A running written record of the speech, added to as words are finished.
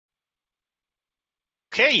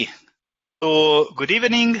Okay, so good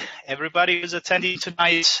evening, everybody who's attending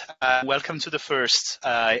tonight. Welcome to the first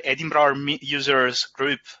EdinbR users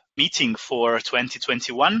group meeting for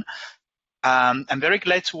 2021. I'm very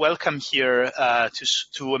glad to welcome here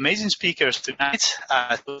two amazing speakers tonight.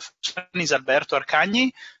 The first one is Alberto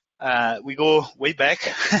Arcagni. We go way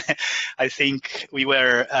back. I think we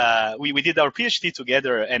did our PhD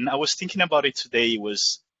together, and I was thinking about it today. It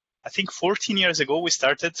was, I think, 14 years ago we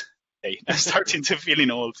started. I'm starting to feeling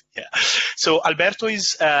old. Yeah. So Alberto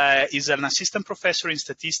is an assistant professor in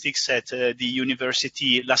statistics at the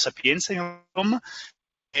University La Sapienza in Rome,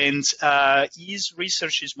 and his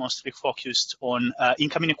research is mostly focused on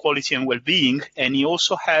income inequality and well-being, and he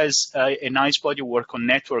also has a nice body of work on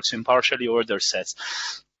networks and partially ordered sets.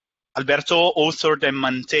 Alberto authored and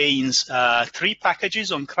maintains 3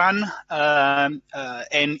 packages on CRAN,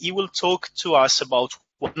 and he will talk to us about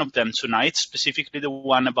one of them tonight, specifically the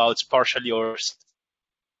one about partially ordered.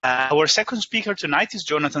 Our second speaker tonight is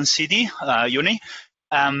Jonathan Sidi, Uni.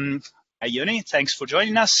 Uni, thanks for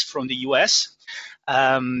joining us from the US.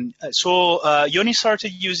 Uni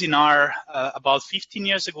started using R about 15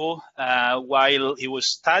 years ago while he was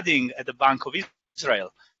studying at the Bank of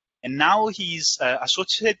Israel. And now he's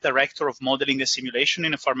Associate Director of Modeling and Simulation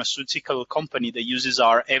in a pharmaceutical company that uses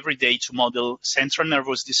R every day to model central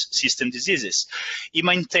nervous system diseases. He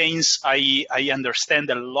maintains, I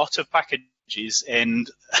understand, a lot of packages, and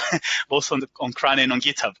both on CRAN and on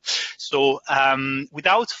GitHub. So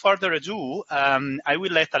without further ado, I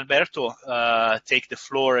will let Alberto take the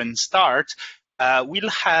floor and start.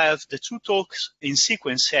 We'll have the 2 talks in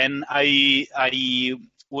sequence, and I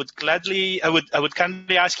would kindly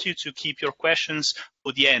ask you to keep your questions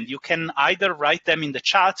to the end. You can either write them in the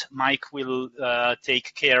chat. Mike will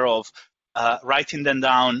take care of writing them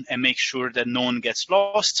down and make sure that no one gets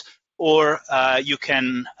lost, or you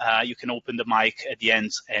can open the mic at the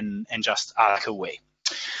end and just ask away.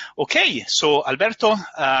 Okay, so Alberto,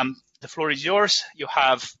 the floor is yours. You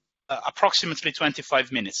have approximately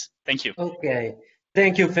 25 minutes. Thank you. Okay,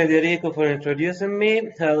 thank you, Federico, for introducing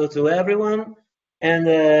me. Hello to everyone. And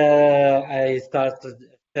I started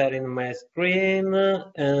sharing my screen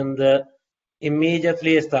and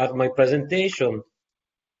immediately start my presentation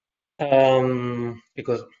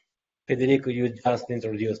because Federico, you just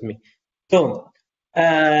introduced me. So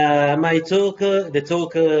my talk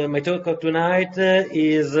of tonight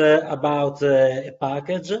is about a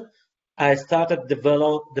package I started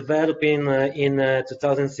developing in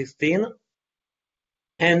 2016.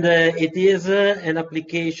 And it is an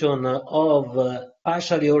application of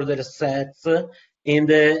partially ordered sets in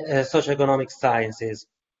the socioeconomic sciences.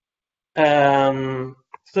 I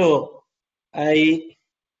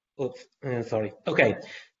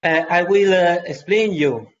will explain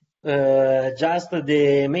you just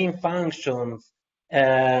the main functions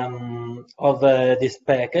of this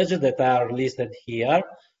package that are listed here,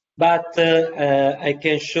 but I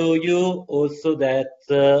can show you also that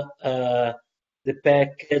the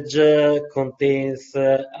package contains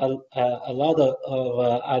a lot of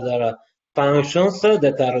other functions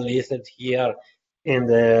that are listed here in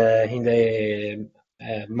the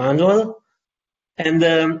manual, and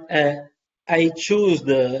I choose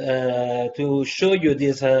to show you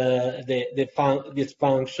these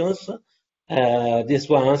functions. These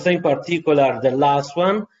ones, in particular, the last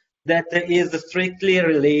one that is strictly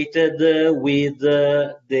related with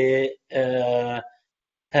the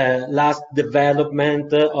last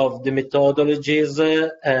development of the methodologies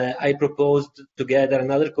I proposed together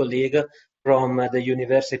another colleague from the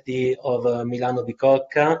University of Milano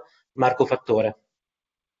Bicocca, Marco Fattore.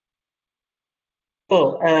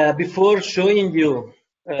 So before showing you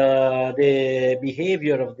the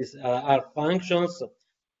behavior of these R functions,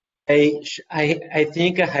 I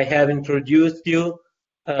think I have introduced you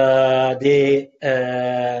the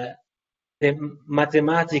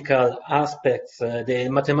mathematical aspects, the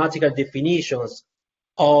mathematical definitions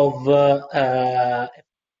of a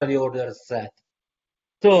partially ordered set.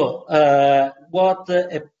 So, what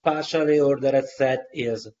a partially ordered set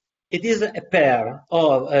is? It is a pair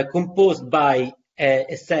of composed by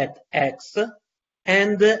a set X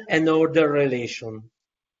and an order relation.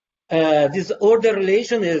 This order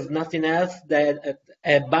relation is nothing else than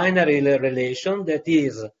a binary relation that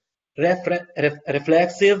is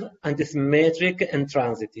reflexive, antisymmetric, and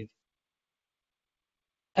transitive.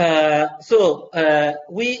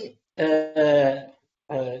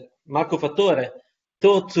 Marco Fattore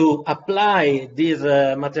thought to apply this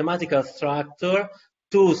mathematical structure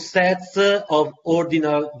to sets of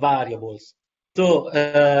ordinal variables. So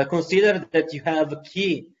consider that you have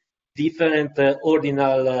key different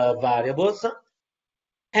ordinal variables,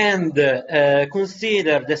 and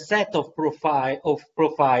consider the set of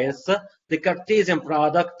profiles, the Cartesian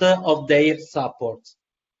product of their supports.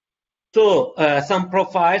 So some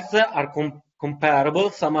profiles are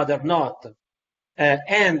comparable, some other not.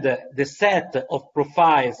 And the set of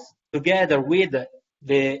profiles together with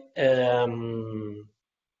the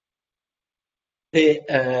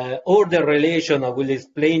order relation I will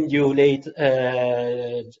explain you later,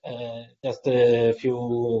 just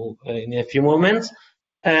in a few moments.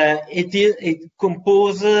 It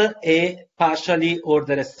composes a partially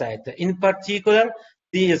ordered set. In particular,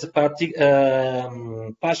 this partially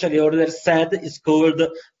ordered set is called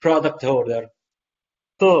product order.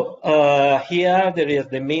 So here there is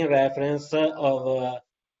the main reference of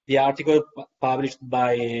the article published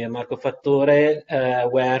by Marco Fattore,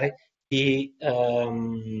 where he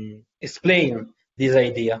explained this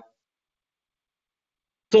idea.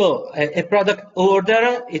 So a product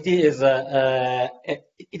order, it is a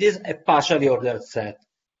partially ordered set.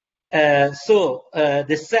 So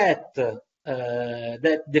the set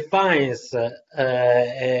that defines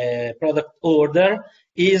a product order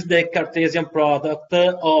is the Cartesian product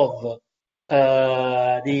of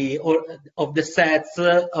the sets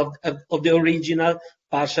of the original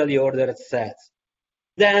partially ordered sets.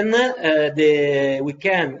 Then we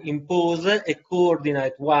can impose a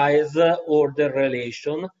coordinate-wise order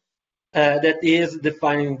relation that is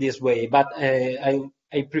defined in this way. But I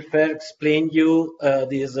prefer explain you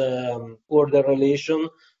this order relation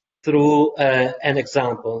through an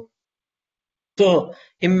example. So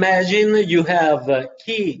imagine you have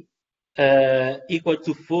key equal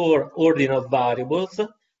to 4 ordinal variables,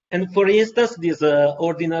 and for instance, these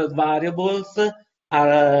ordinal variables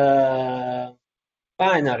are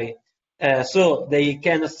binary, so they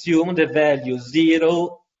can assume the value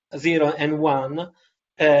 0, 0, and 1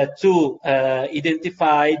 to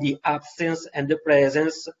identify the absence and the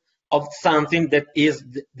presence of something that is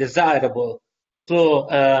desirable. So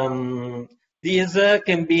this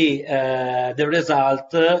can be the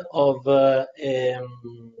result of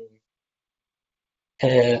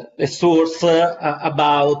a source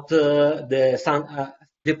about the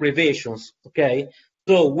deprivations. Okay,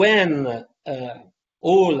 so when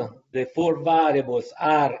all the 4 variables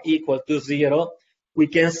are equal to 0, we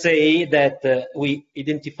can say that we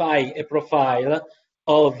identify a profile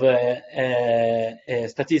of a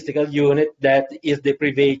statistical unit that is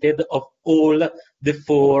deprivated of all the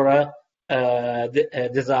 4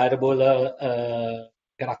 desirable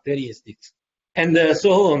characteristics. And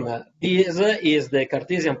so on. This is the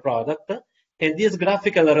Cartesian product, and this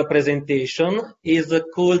graphical representation is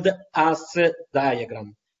called asset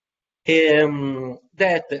diagram.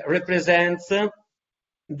 That represents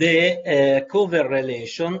the cover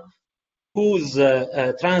relation whose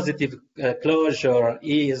transitive closure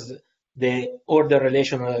is the order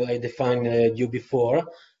relation I defined you before.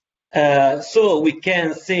 So we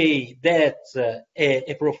can say that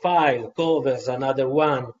a profile covers another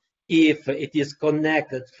one if it is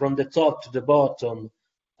connected from the top to the bottom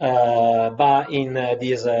in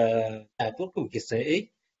this network, we can say,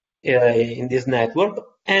 in this network.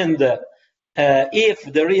 And if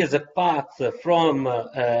there is a path from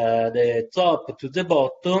the top to the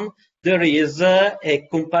bottom, there is a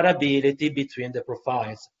comparability between the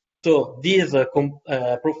profiles. So this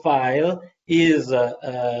profile is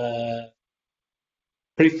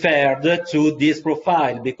preferred to this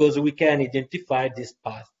profile because we can identify this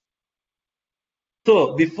path.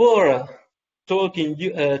 So before talking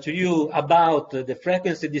to you about the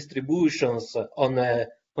frequency distributions on a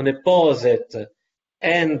poset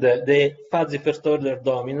and the fuzzy first order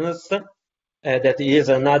dominance, that is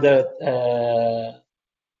another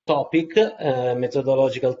topic,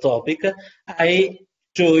 methodological topic, I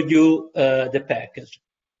showed you the package,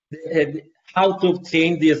 how to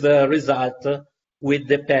obtain this result with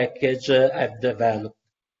the package I've developed.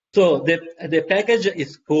 So the package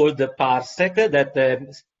is called the parsec, that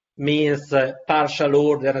means partial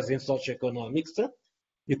orders in socioeconomics.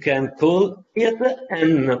 You can call it,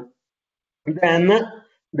 and then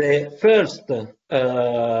the first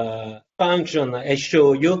function I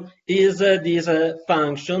show you is this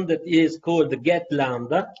function that is called get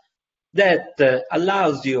lambda, that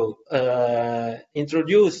allows you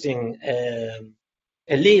introducing a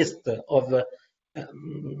list of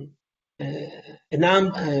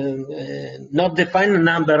not defined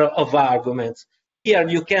number of arguments. Here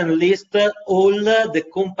you can list all the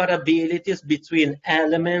comparabilities between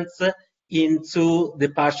elements into the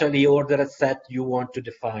partially ordered set you want to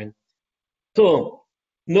define. So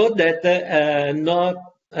note that no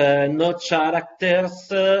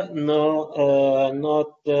characters,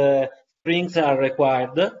 not strings are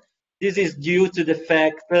required. This is due to the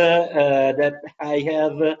fact that I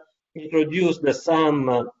have introduced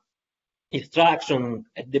some instruction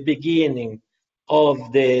at the beginning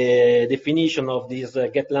of the definition of this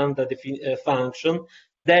get lambda function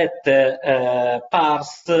that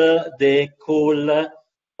parse the call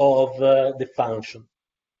of the function.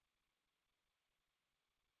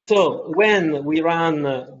 So when we run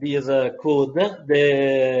this code,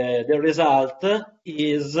 the result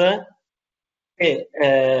is a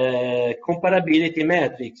comparability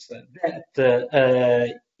matrix that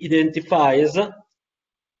identifies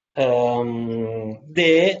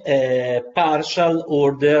the partial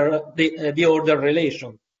order, the order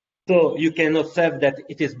relation. So you can observe that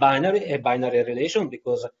it is binary, a binary relation,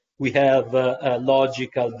 because we have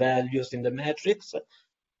logical values in the matrix.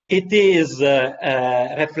 It is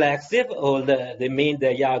reflexive, all the main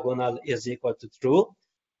diagonal is equal to true.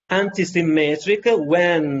 Antisymmetric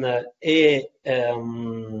when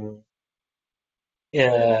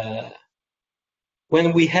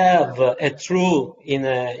when we have a true in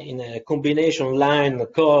a combination line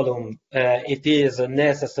column, it is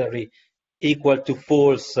necessary equal to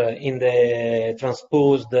false in the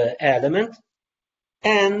transposed element.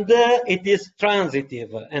 And it is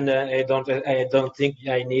transitive, and I don't think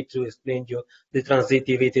I need to explain you the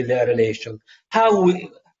transitivity relation.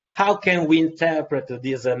 How can we interpret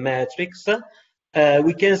this matrix?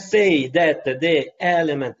 We can say that the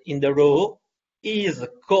element in the row is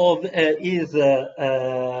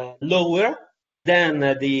lower than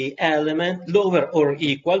the element, lower or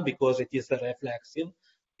equal, because it is reflexive,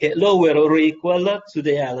 lower or equal to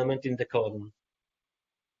the element in the column.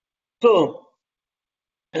 So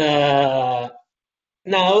now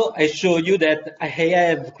I show you that I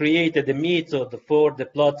have created a method for the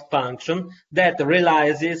plot function that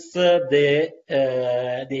realizes the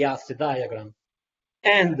assay diagram.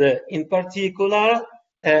 And in particular,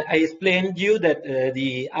 I explained you that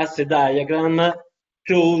the assay diagram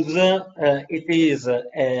shows it is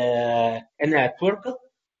a network,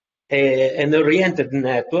 an oriented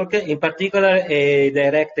network, in particular a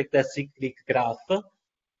directed cyclic graph,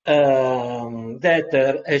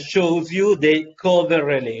 that shows you the cover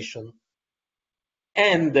relation,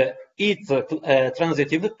 and its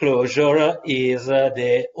transitive closure is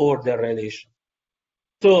the order relation.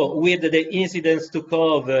 So with the incidence to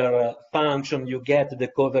cover function, you get the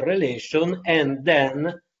cover relation, and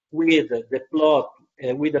then with the plot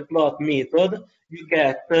method, you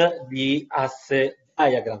get the assay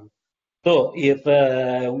diagram. So if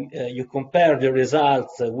you compare the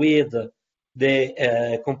results with the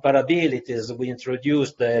comparabilities we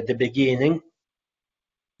introduced at the beginning,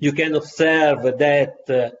 you can observe that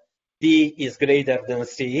D is greater than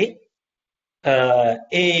C,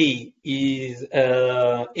 A is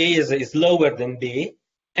lower than B,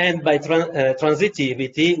 and by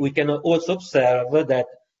transitivity we can also observe that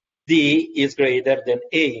D is greater than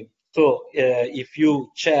A. So if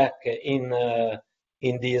you check in the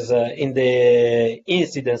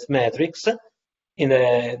incidence matrix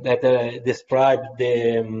that describe the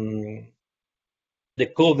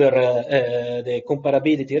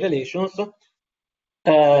comparability relations,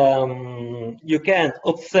 you can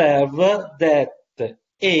observe that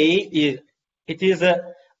it is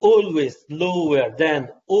always lower than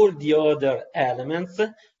all the other elements,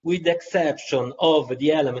 with the exception of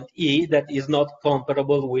the element E that is not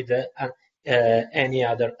comparable with any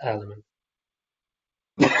other element.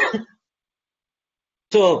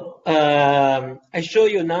 So I show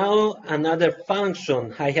you now another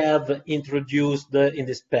function I have introduced in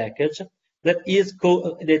this package that is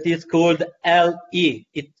called LE.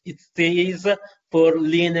 It stands for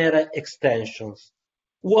linear extensions.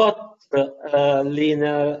 What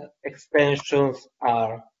linear extensions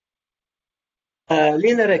are?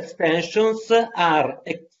 Linear extensions are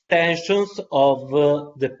extensions of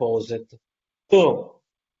the poset. So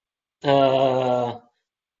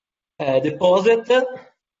the poset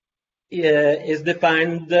is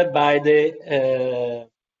defined by the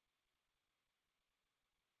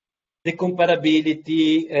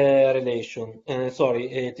comparability relation.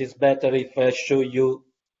 Sorry, it is better if I show you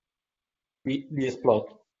this plot.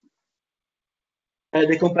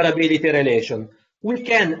 The comparability relation. We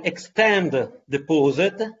can extend the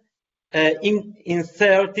poset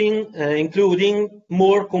including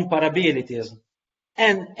more comparabilities.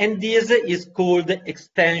 And this is called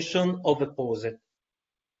extension of a poset.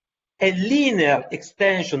 A linear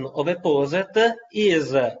extension of a poset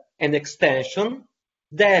is an extension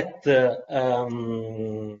that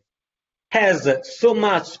has so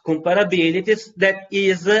much comparabilities that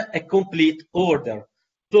is a complete order.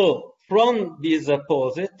 So from this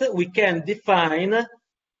poset, we can define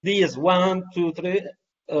these 1, 2, 3,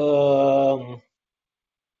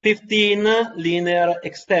 15 linear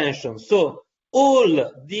extensions. So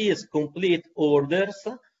all these complete orders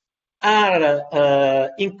are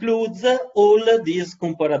includes all these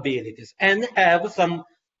comparabilities and have some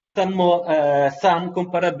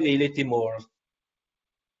comparability more.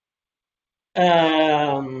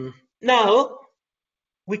 Now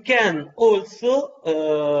we can also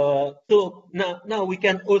talk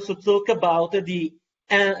about the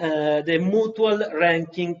mutual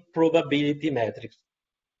ranking probability matrix.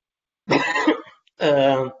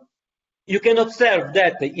 You can observe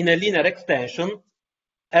that in a linear extension,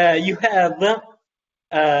 you have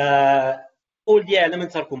all the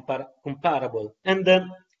elements are comparable. And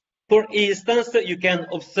for instance, you can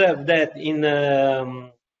observe that in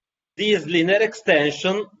this linear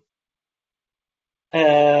extension,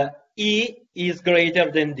 E is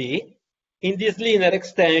greater than D. In this linear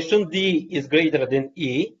extension, D is greater than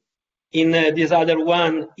E. In this other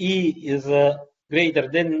one, E is greater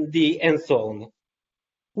than D, and so on.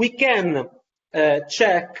 We can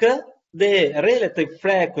check the relative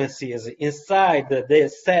frequencies inside the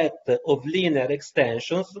set of linear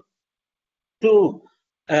extensions to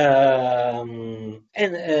the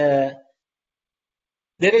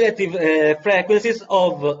relative frequencies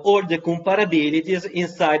of all the comparabilities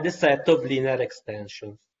inside the set of linear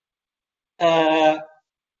extensions.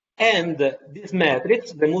 And this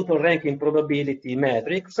matrix, the mutual ranking probability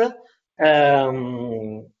matrix,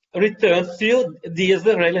 returns you these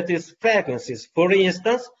relative frequencies. For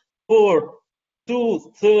instance, for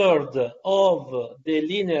 2/3 of the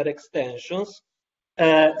linear extensions,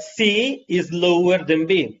 C is lower than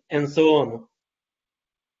B, and so on.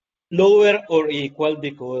 Lower or equal,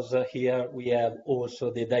 because here we have also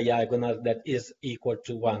the diagonal that is equal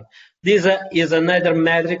to 1. This is another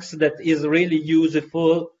matrix that is really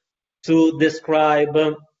useful to describe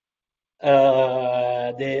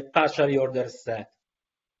the partially ordered set.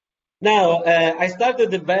 Now, I started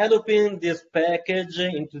developing this package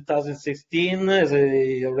in 2016, as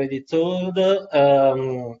I already told,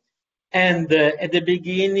 and at the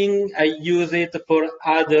beginning, I used it for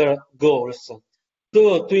other goals.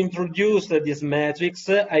 So to introduce this matrix,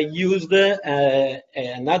 I used I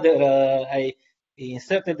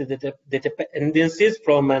inserted the dependencies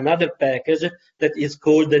from another package that is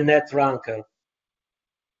called the NetRanker.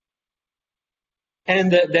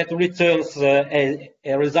 And that returns a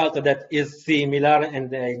result that is similar,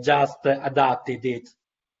 and I just adapted it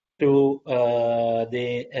to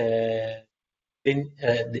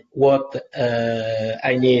what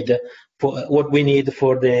I need for what we need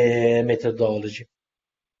for the methodology.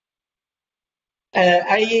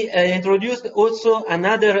 I introduced also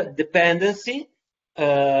another dependency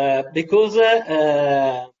because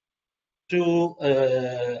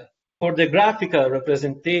for the graphical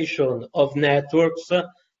representation of networks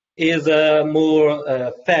is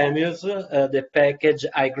more famous, the package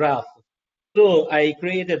iGraph. So I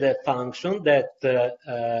created a function that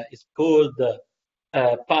is called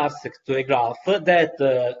parsec to a graph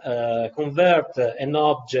that convert an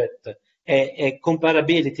object, a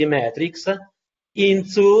comparability matrix,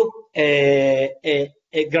 into a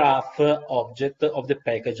graph object of the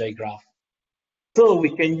package iGraph. So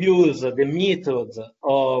we can use the methods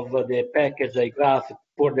of the package iGraph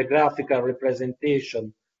for the graphical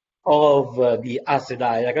representation of the assay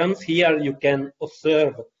diagrams. Here you can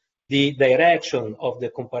observe the direction of the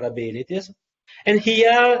comparabilities. And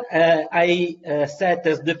here I set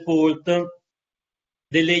as default the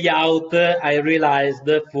layout I realized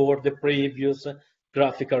for the previous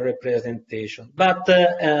graphical representation. But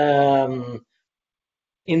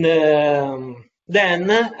then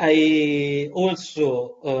I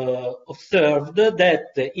also observed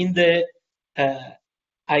that in the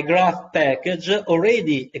iGraph package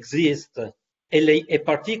already exists a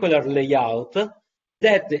particular layout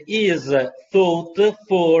that is thought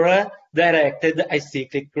for directed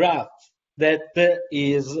acyclic graphs. That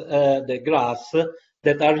is the graphs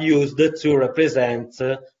that are used to represent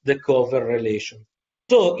the cover relation.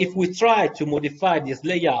 So if we try to modify this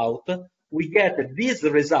layout, we get this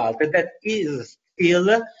result that is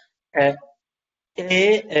still an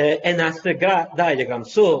assay diagram.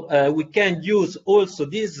 So we can use also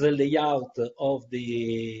this layout of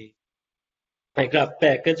the iGraph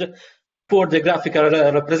package for the graphical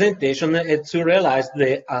representation and to realize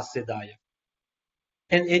the assay diagram.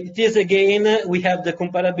 And it is again, we have the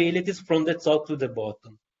comparabilities from the top to the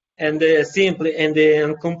bottom. And the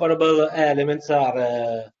incomparable elements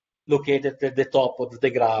are located at the top of the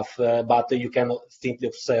graph, but you can simply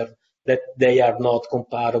observe that they are not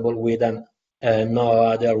comparable with no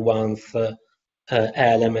other ones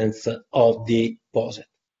elements of the poset.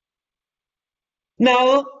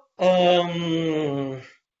 Now,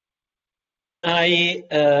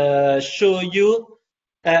 I show you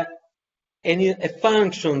a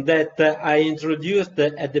function that I introduced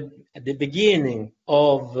at the beginning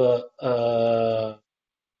of the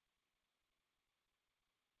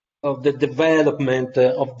development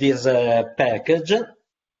of this package,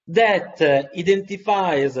 that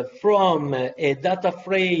identifies from a data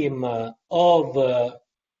frame of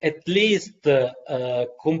at least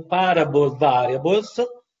comparable variables.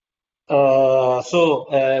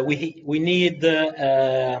 So we need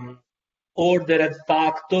ordered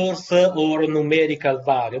factors or numerical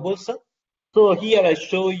variables. So here I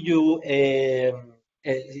show you a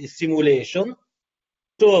simulation.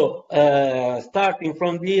 So starting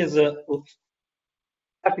from this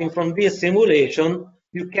simulation,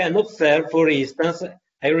 you can observe, for instance,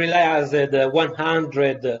 I realized that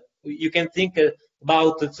 100. You can think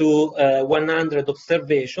about 100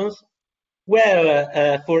 observations,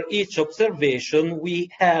 where for each observation we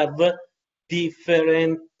have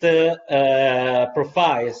different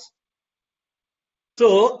profiles.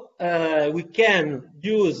 So we can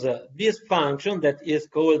use this function that is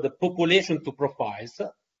called population to profiles,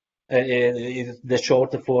 is the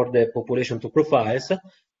short for the population to profiles,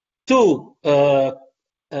 to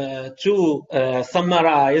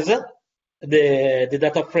summarize the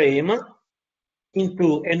data frame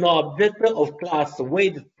into an object of class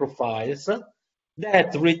weighted profiles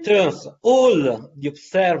that returns all the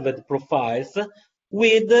observed profiles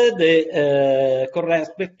with the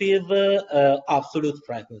correspective absolute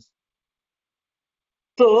frequency.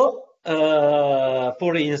 So,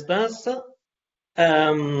 for instance,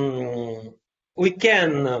 we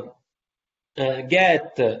can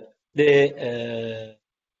get the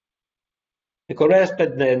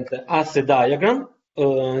corresponding assay diagram.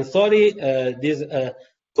 Sorry,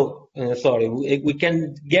 we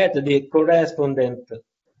can get the corresponding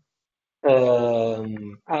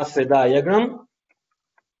assay diagram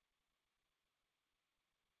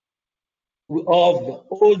of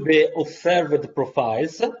all the observed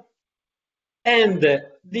profiles, and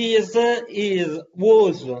this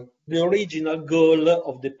was the original goal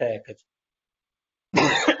of the package.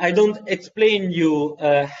 I don't explain you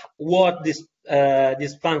what this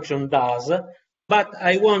function does, but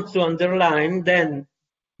I want to underline then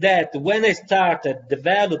that when I started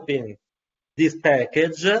developing this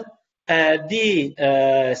package,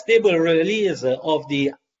 the stable release of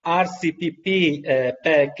the RCPP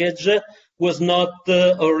package was not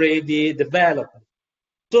already developed.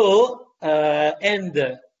 So,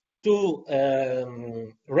 and to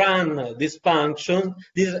run this function,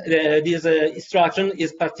 this instruction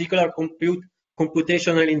is particularly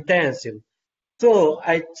computational intensive. So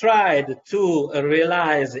I tried to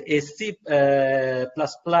realize a C++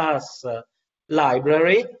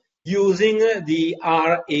 library using the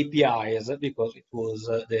R APIs, because it was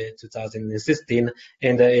the 2016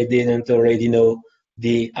 and I didn't already know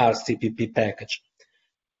the RCPP package.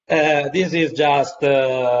 This is just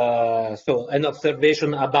so an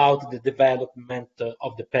observation about the development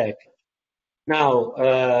of the package. Now,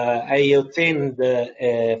 I obtained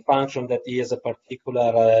a function that is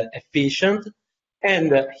particularly efficient,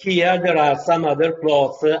 and here there are some other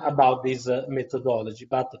plots about this methodology,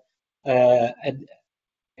 but at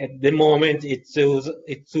the moment it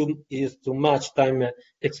is too much time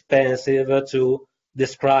expensive to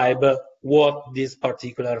describe what this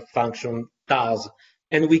particular function does.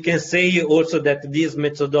 And we can say also that this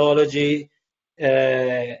methodology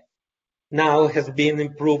now has been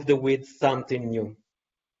improved with something new.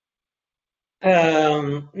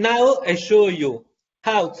 Now I show you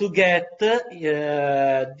how to get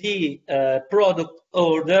the product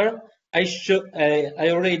order I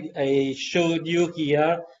already showed you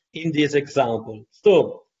here in this example.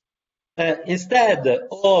 So instead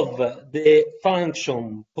of the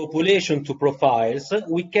function population to profiles,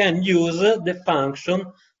 we can use the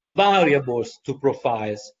function variables to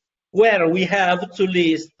profiles, where we have to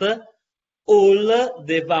list all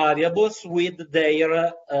the variables with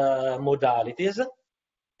their modalities,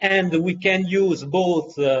 and we can use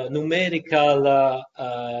both numerical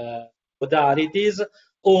modalities,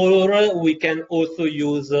 or we can also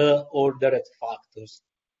use ordered factors.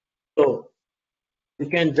 So we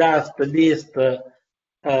can just list the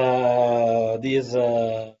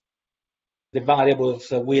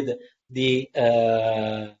variables with the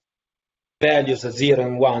values 0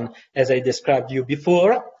 and 1, as I described you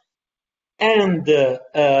before, and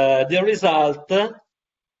the result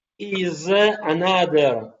is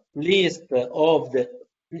another list of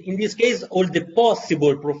in this case, all the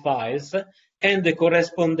possible profiles and the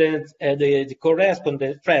correspondent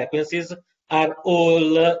frequencies are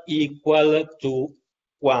all equal to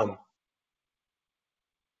 1.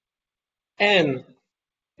 And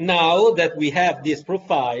now that we have these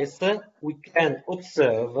profiles, we can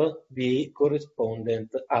observe the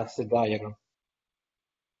correspondent axis diagram.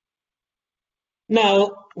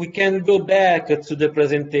 Now we can go back to the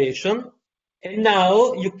presentation, and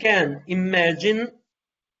now you can imagine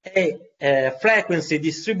a frequency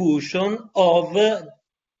distribution of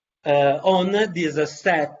on this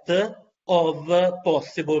set of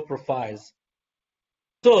possible profiles.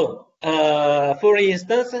 So, for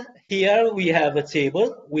instance, here we have a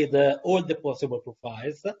table with all the possible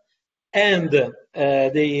profiles and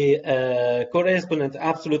the correspondent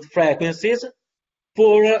absolute frequencies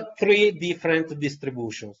for 3 different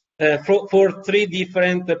distributions, for 3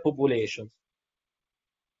 different populations.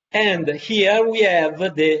 And here we have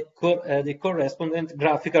the correspondent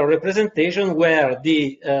graphical representation where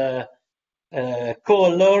the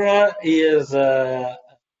color is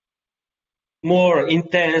more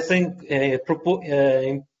intense in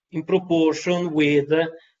proportion with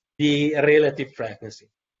the relative frequency.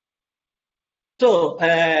 So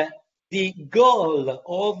the goal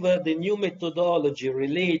of the new methodology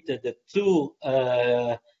related to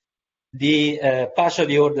the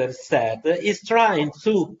partially ordered set is trying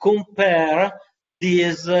to compare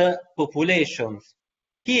these populations.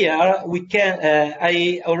 Here we can,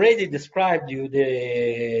 I already described you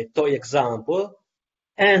the toy example,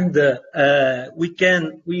 and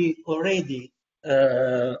we already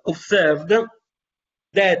observed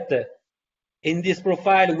that in this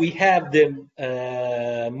profile we have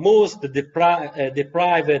the most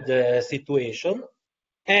deprived situation,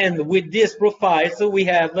 and with these profiles we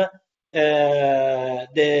have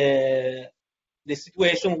the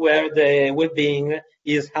situation where the well-being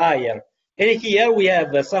is higher. And here we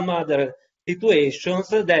have some other situations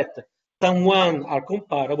that some are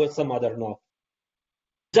comparable, some other not.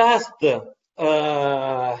 Just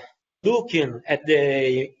looking at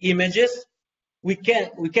the images, we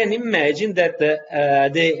can imagine that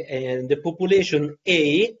the population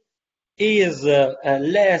A is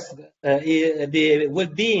less, the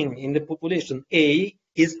well-being in the population A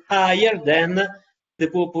is higher than the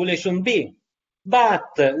population B. But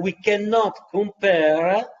we cannot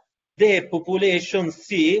compare the population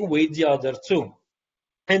C with the other 2.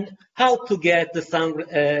 And how to get some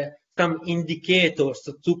indicators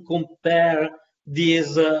to compare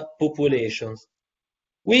these populations?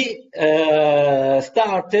 We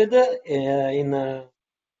started in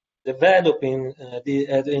developing,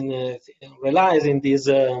 realizing this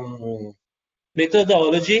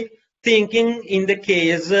methodology, thinking in the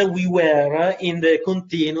case we were in the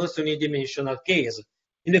continuous unidimensional case.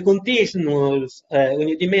 In the continuous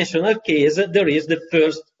unidimensional case, there is the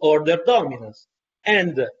first order dominance.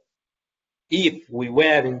 And if we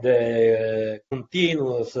were in the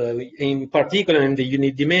continuous, in particular in the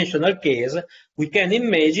unidimensional case, we can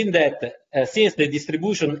imagine that since the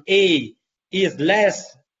distribution A is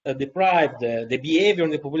less deprived, the behavior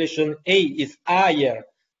in the population A is higher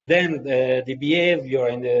than the behavior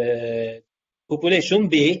in the population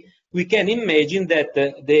B, we can imagine that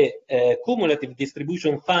the cumulative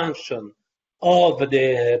distribution function of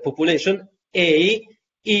the population A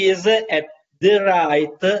is at the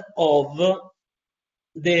right of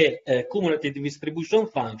the cumulative distribution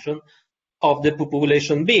function of the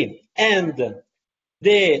population B. And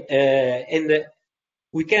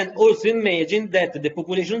we can also imagine that the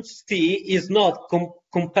population C is not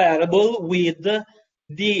comparable with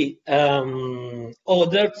the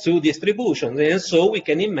other 2 distributions. And so we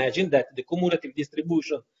can imagine that the cumulative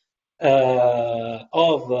distribution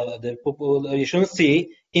of the population C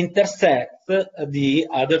intersects the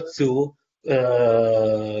other 2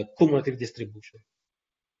 cumulative distributions.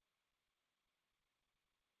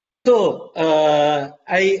 So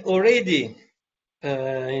I already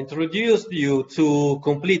introduced you to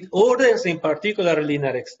complete orders, in particular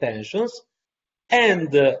linear extensions.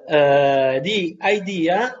 And the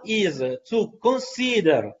idea is to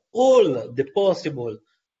consider all the possible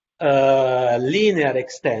linear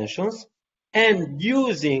extensions, and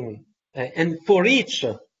using and for each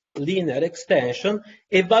linear extension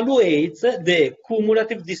evaluate the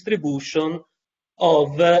cumulative distribution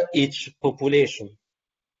of each population.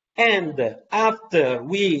 And after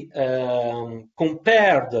we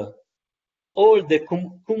compared all the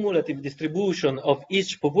cumulative distribution of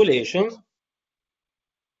each population,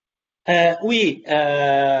 we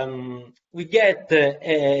get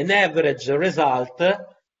an average result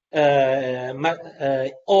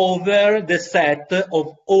over the set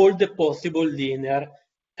of all the possible linear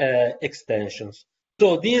extensions.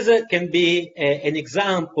 So this can be an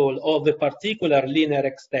example of a particular linear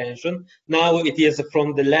extension. Now it is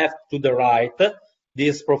from the left to the right.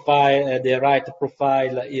 This profile, the right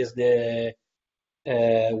profile, is the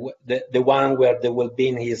one where the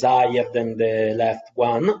well-being is higher than the left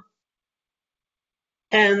one.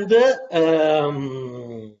 And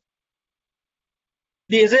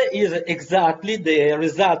this is exactly the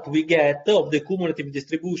result we get of the cumulative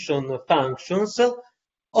distribution functions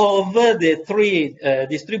of the three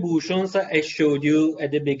distributions I showed you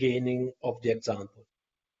at the beginning of the example.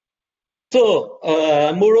 So,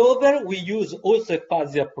 moreover, we use also a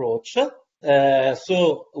fuzzy approach.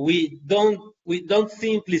 So we don't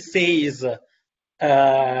simply say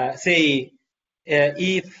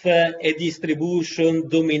if a distribution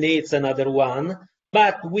dominates another one,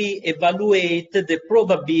 but we evaluate the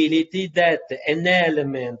probability that an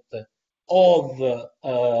element of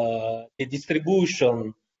a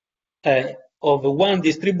distribution of one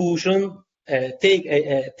distribution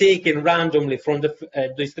taken randomly from the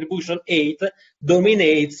distribution 8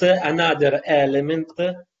 dominates another element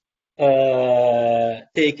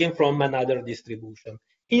taken from another distribution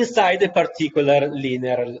inside a particular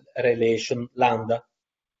linear relation lambda.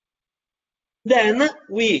 Then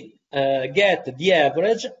we get the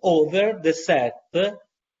average over the set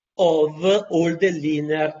of all the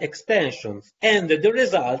linear extensions, and the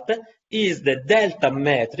result is the delta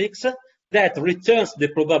matrix that returns the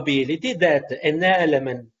probability that an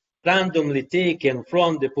element randomly taken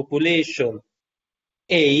from the population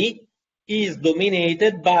A is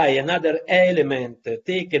dominated by another element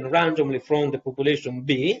taken randomly from the population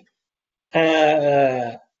B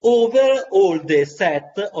over all the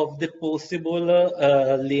set of the possible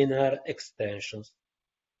linear extensions.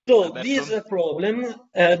 So Alberto, this problem,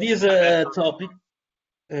 this topic,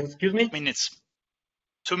 excuse me?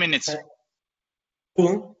 2 minutes.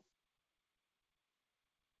 2?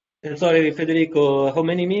 Sorry, Federico, how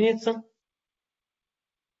many minutes?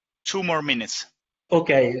 2 more minutes.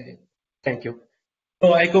 Okay, thank you.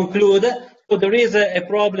 So I conclude. So there is a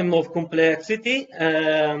problem of complexity,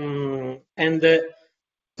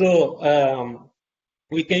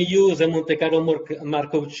 we can use a Monte Carlo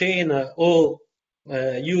Markov chain or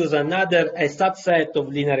use a subset of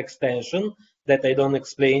linear extension that I don't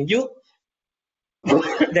explain you,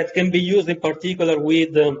 that can be used in particular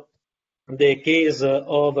with the case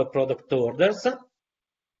of product orders.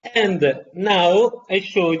 And now I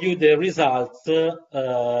show you the results,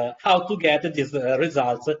 how to get these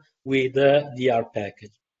results with the R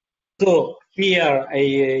package. So here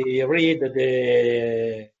I read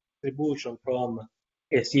the distribution from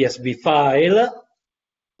a CSV file.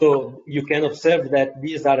 So you can observe that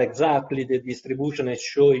these are exactly the distribution I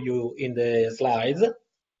show you in the slides.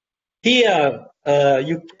 Here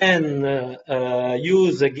you can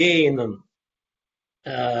use again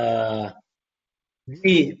the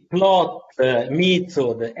plot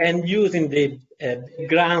method and using the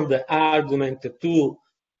background argument to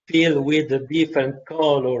fill with the different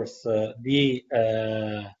colors the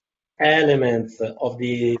elements of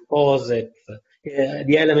the posets,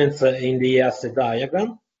 the elements in the asset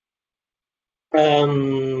diagram.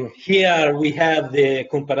 Here we have the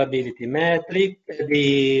comparability metric,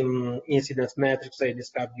 the incidence metrics I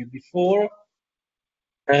described you before.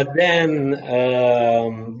 Then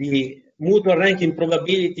the mutual ranking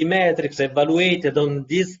probability matrix evaluated on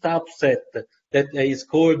this subset that is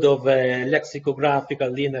called of lexicographical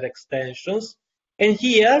linear extensions. And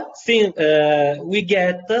here we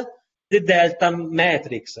get the delta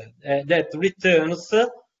matrix that returns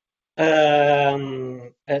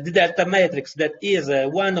the delta matrix that is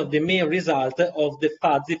one of the main results of the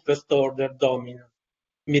fuzzy first order dominant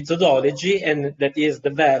methodology, and that is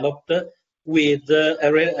developed with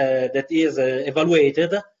that is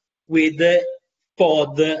evaluated with the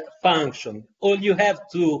pod function. All you have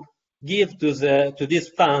to give to this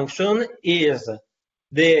function is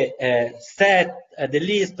the the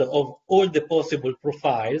list of all the possible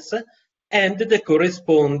profiles and the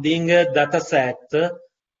corresponding data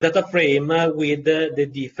frame with the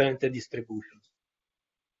different distributions.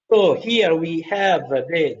 So here we have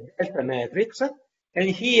the delta matrix, and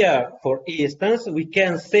here, for instance, we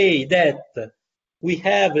can say that we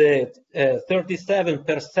have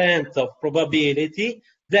 37% of probability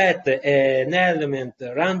that an element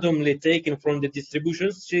randomly taken from the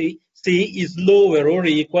distribution C is lower or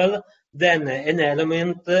equal than an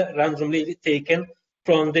element randomly taken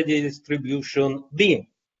from the distribution B.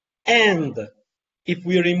 And if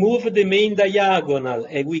we remove the main diagonal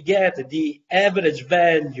and we get the average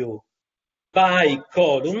value by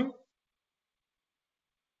column,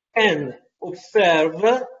 and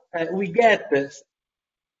observe, we get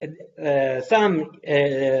an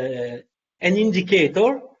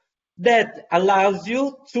indicator that allows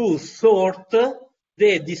you to sort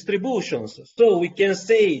the distributions. So we can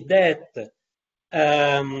say that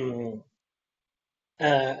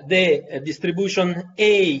the distribution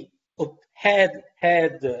A had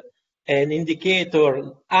an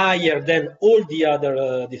indicator higher than all the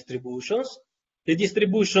other distributions. The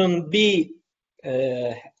distribution B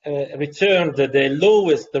returned the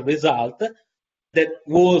lowest result. That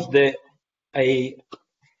was I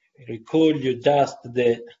recall you just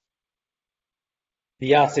the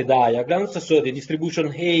assay diagrams. So the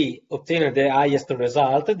distribution A obtained the highest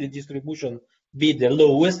result, the distribution B the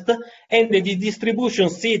lowest, and the distribution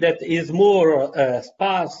C that is more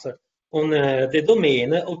sparse on the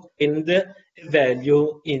domain obtained a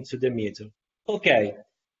value into the middle. Okay,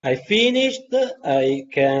 I finished. I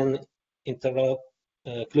can interrupt,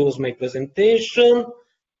 close my presentation,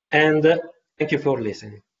 and thank you for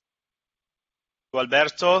listening.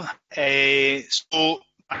 Alberto. So,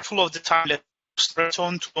 mindful of the time, let's start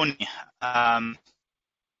on Tony.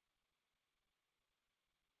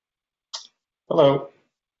 Hello.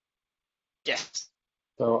 Yes.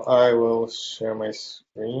 So I will share my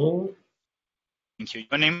screen. Thank you,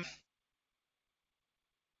 Tony.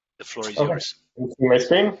 The floor is yours. Can you see my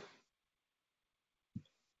screen?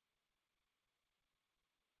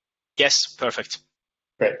 Yes, perfect.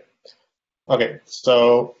 Great. Okay,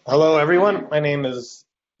 so hello everyone. My name is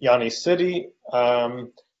Yanni Sidi.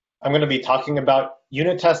 I'm going to be talking about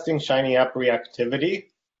unit testing Shiny app reactivity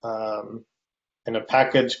in a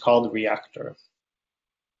package called Reactor.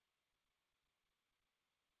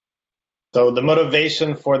 So the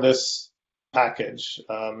motivation for this package,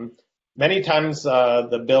 many times the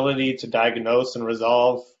ability to diagnose and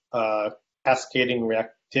resolve cascading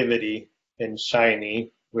reactivity in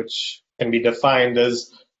Shiny, which can be defined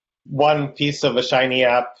as one piece of a Shiny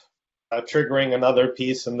app triggering another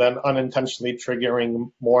piece and then unintentionally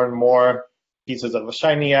triggering more and more pieces of a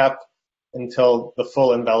Shiny app until the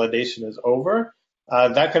full invalidation is over.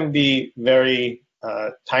 That can be very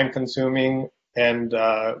time-consuming and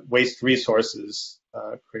waste resources,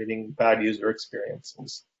 creating bad user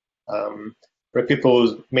experiences. For people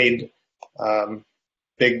who've made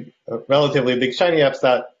relatively big Shiny apps,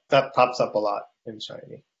 that pops up a lot in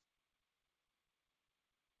Shiny.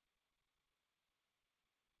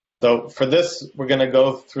 So for this, we're going to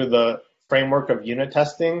go through the framework of unit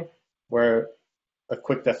testing, where a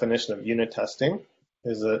quick definition of unit testing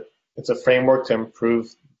is it's a framework to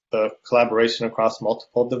improve the collaboration across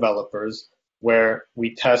multiple developers, where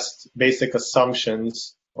we test basic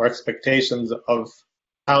assumptions or expectations of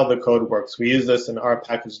how the code works. We use this in our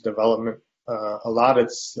package development a lot.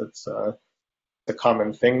 It's a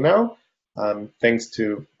common thing now, thanks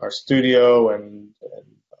to our studio and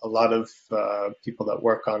a lot of people that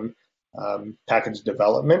work on package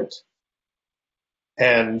development.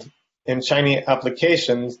 And in Shiny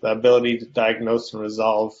applications, the ability to diagnose and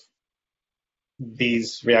resolve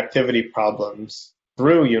these reactivity problems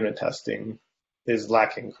through unit testing is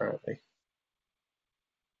lacking currently.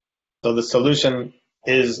 So the solution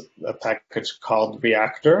is a package called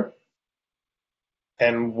Reactor.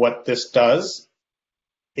 And what this does,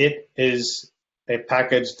 it is a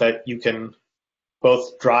package that you can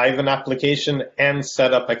both drive an application and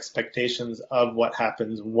set up expectations of what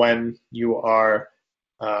happens when you are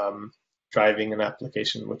driving an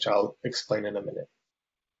application, which I'll explain in a minute.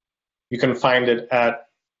 You can find it at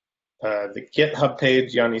the GitHub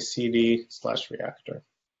page, Yanni Sidi /Reactor.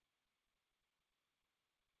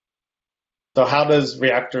 So how does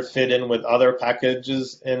Reactor fit in with other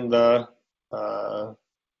packages in the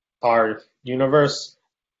R universe?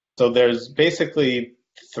 So there's basically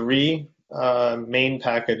three main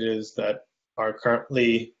packages that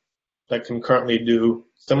can currently do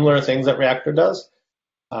similar things that Reactor does.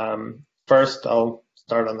 First, I'll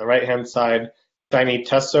start on the right-hand side. Shiny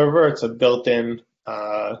Test Server. It's a built-in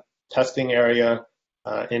testing area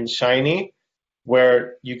in Shiny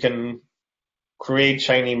where you can create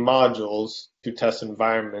Shiny modules to test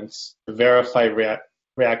environments to verify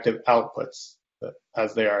reactive outputs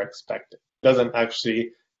as they are expected. It doesn't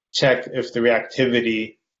actually check if the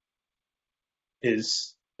reactivity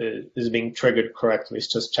is being triggered correctly.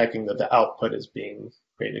 It's just checking that the output is being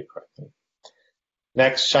created correctly.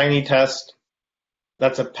 Next, Shiny Test.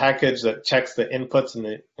 That's a package that checks the inputs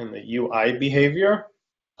and the UI behavior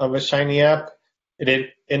of a Shiny app. It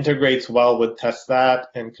integrates well with TestThat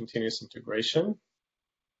and continuous integration.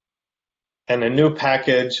 And a new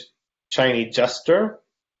package, Shiny Jester,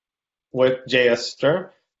 with JSter,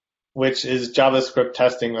 which is JavaScript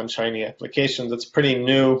testing on Shiny applications. It's pretty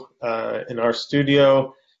new in our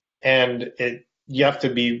studio, and it you have to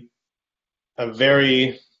be a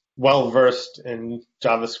very well-versed in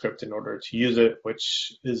JavaScript in order to use it,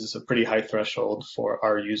 which is a pretty high threshold for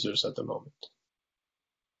our users at the moment.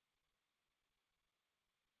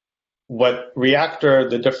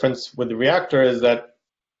 The difference with the reactor is that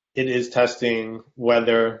it is testing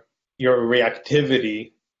whether your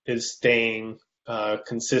reactivity is staying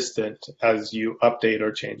consistent as you update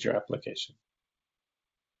or change your application.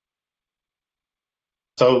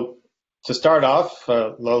 So to start off,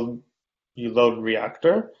 you load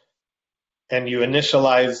reactor, and you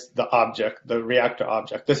initialize the object, the reactor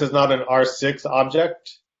object. This is not an R6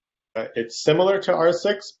 object. It's similar to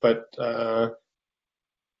R6, but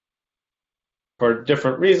for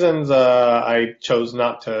different reasons, I chose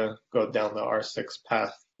not to go down the R6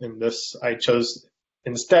 path in this. I chose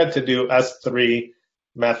instead to do S3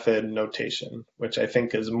 method notation, which I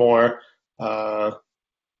think is more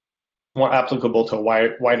applicable to a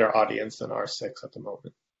wider audience than R6 at the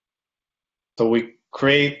moment. So we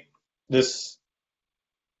create this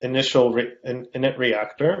initial init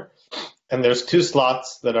reactor, and there's two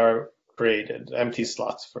slots that are created, empty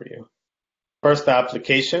slots for you. First, the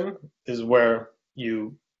application is where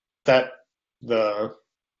you set the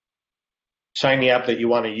Shiny app that you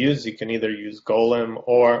want to use. You can either use Golem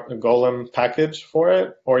or a Golem package for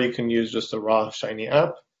it, or you can use just a raw Shiny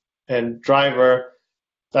app. And driver,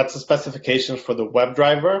 that's the specifications for the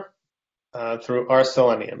WebDriver through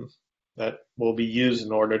rSelenium that will be used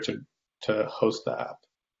in order to host the app.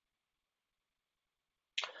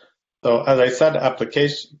 So as I said,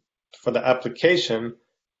 for the application,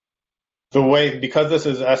 because this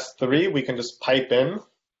is S3, we can just pipe in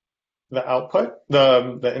the output,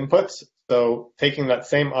 the inputs. So taking that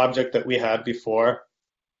same object that we had before,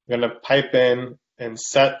 I'm going to pipe in and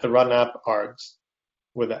set the run app args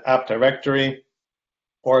with an app directory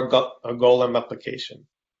or a Golem application.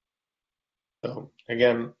 So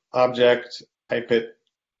again, object, type it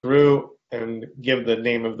through and give the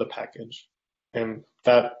name of the package. And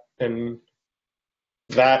that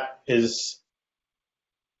is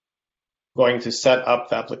going to set up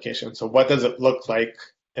the application. So what does it look like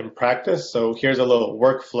in practice? So here's a little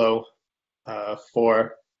workflow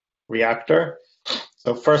for Reactor.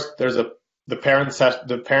 So first, there's the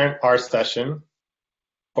parent R session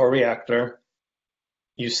for Reactor.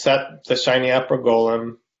 You set the Shiny app or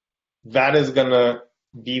Golem. That is going to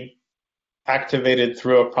be activated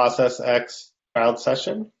through a process X child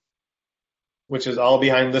session, which is all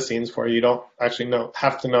behind the scenes for you. You don't actually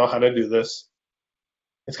have to know how to do this.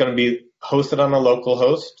 It's going to be hosted on a local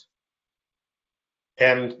host,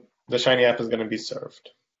 and the Shiny app is going to be served.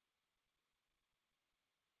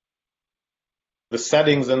 The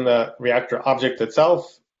settings in the Reactor object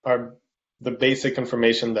itself are the basic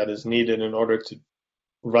information that is needed in order to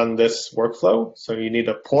run this workflow. So you need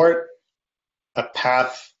a port, a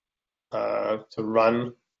path to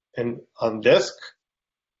run on disk,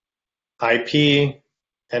 IP,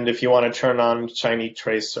 and if you want to turn on Shiny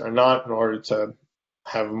trace or not in order to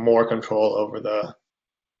have more control over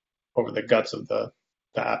the guts of the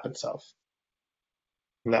app itself.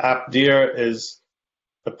 And the app dir is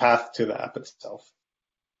the path to the app itself.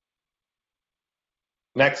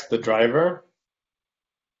 Next, the driver.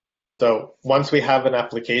 So once we have an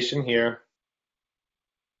application here,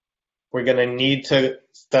 we're going to need to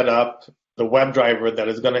set up the WebDriver that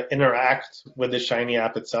is going to interact with the Shiny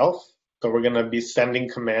app itself. So we're going to be sending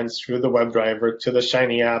commands through the WebDriver to the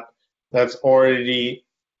Shiny app that's already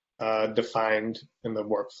defined in the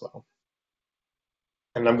workflow.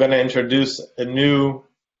 And I'm going to introduce a new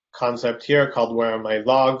concept here called Where Am I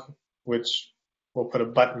Log, which we'll put a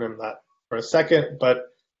button in that for a second, but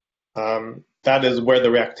that is where the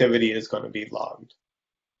reactivity is going to be logged.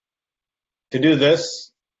 To do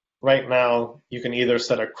this, right now, you can either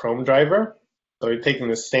set a Chrome driver, so you're taking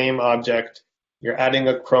the same object, you're adding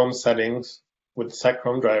a Chrome settings with set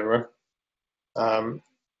Chrome driver.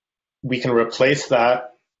 We can replace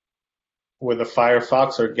that with a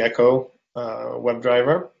Firefox or Gecko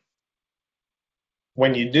WebDriver.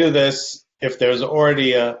 When you do this, if there's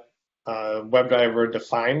already a WebDriver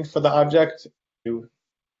defined for the object, you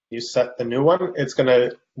set the new one, it's going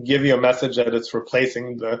to give you a message that it's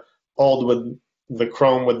replacing the old with the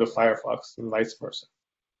Chrome with the Firefox and vice versa.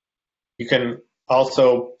 You can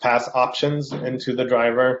also pass options into the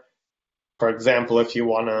driver. For example, if you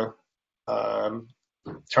want to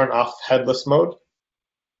turn off headless mode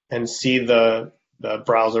and see the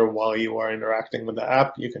browser while you are interacting with the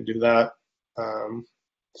app, you can do that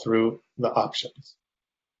through the options.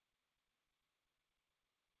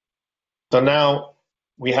 So now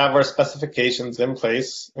we have our specifications in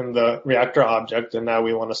place in the Reactor object, and now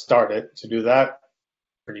we want to start it. To do that,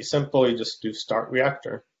 pretty simple. You just do start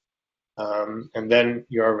reactor, and then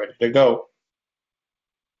you're ready to go.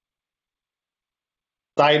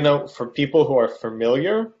 Side note for people who are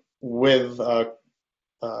familiar with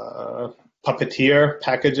Puppeteer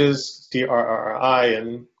packages, CRRI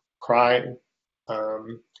and CRY,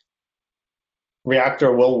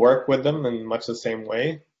 Reactor will work with them in much the same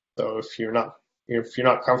way. So if you're not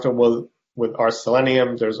comfortable with R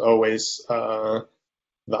Selenium, there's always the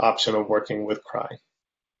option of working with CRY.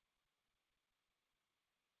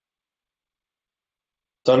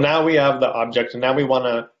 So now we have the object, and now we want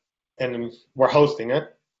to, and we're hosting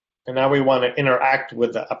it, and now we want to interact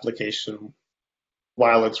with the application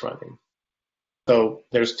while it's running. So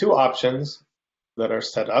there's two options that are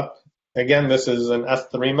set up. Again, this is an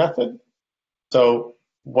S3 method. So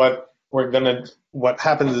what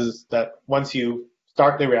happens is that once you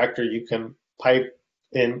start the reactor, you can pipe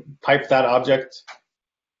that object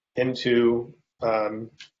into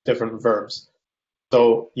different verbs.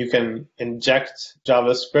 So you can inject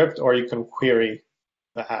JavaScript or you can query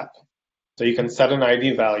the app. So you can set an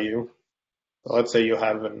ID value. So let's say you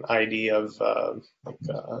have an ID of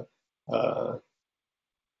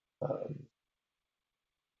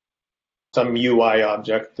some UI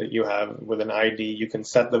object that you have with an ID. You can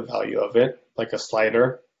set the value of it, like a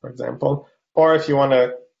slider, for example. Or if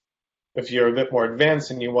you're a bit more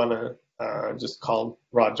advanced and you want to just call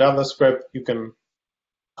raw JavaScript, you can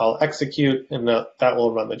call execute, and that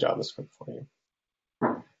will run the JavaScript for you.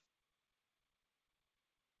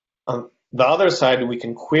 On the other side, we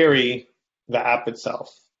can query the app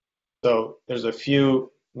itself. So there's a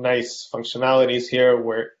few nice functionalities here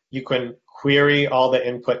where you can query all the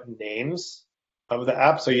input names of the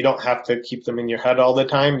app, so you don't have to keep them in your head all the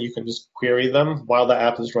time. You can just query them while the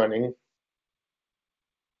app is running.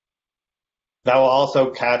 That will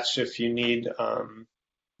also catch if you need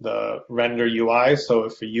the render UI. So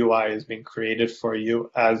if a UI is being created for you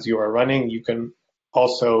as you are running, you can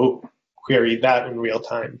also query that in real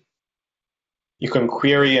time. You can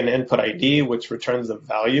query an input ID, which returns the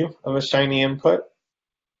value of a Shiny input.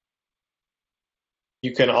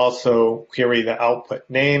 You can also query the output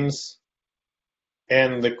names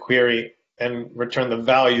and the query and return the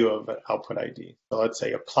value of an output ID. So let's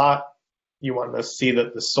say a plot. You want to see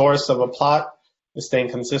that the source of a plot is staying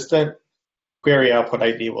consistent. Query output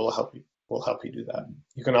ID will help you do that.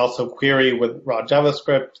 You can also query with raw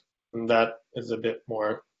JavaScript, and that is a bit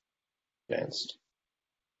more advanced.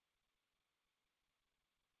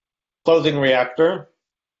 Closing reactor.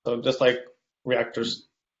 So just like reactor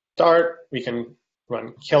start, we can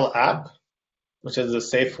run kill app, which is a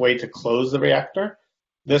safe way to close the reactor.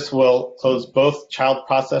 This will close both child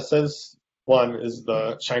processes. One is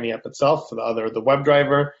the Shiny app itself, the other the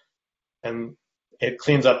WebDriver, and it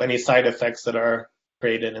cleans up any side effects that are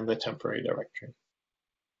created in the temporary directory.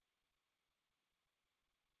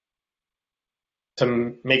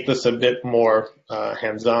 To make this a bit more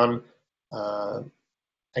hands-on,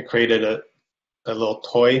 I created a little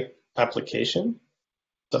toy application.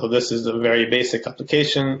 So this is a very basic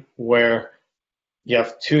application where you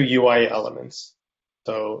have two UI elements.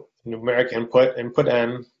 So numeric input, input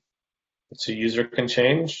n, which a user can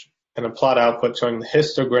change, and a plot output showing the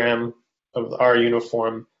histogram of our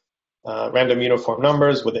uniform, random uniform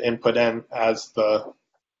numbers with the input n as the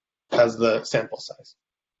sample size.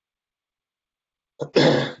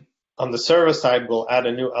 On the server side, we'll add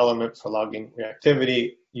a new element for logging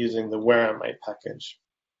reactivity using the whereami package.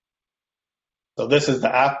 So this is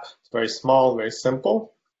the app. It's very small, very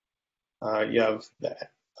simple. You have the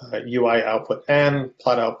UI output n,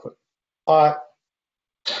 plot output plot,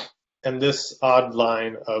 and this odd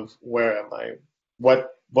line of where am I?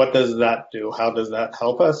 What does that do? How does that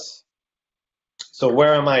help us? So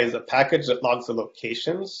where am I is a package that logs the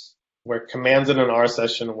locations where commands in an R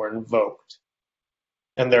session were invoked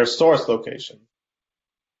and their source location.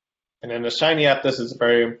 And in a Shiny app, this is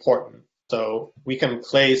very important. So we can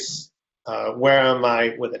place where am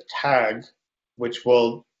I with a tag, which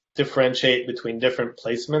will differentiate between different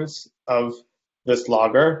placements of this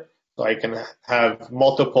logger. So I can have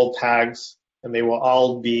multiple tags and they will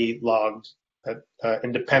all be logged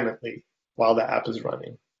independently while the app is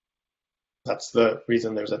running. That's the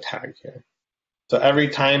reason there's a tag here. So every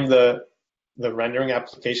time the rendering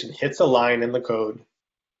application hits a line in the code,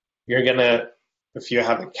 you're gonna, if you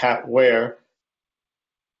have a cat where,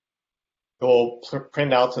 it will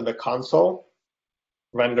print out to the console,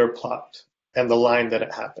 render plot, and the line that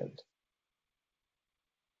it happened.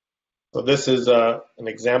 So this is an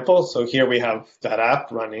example. So here we have that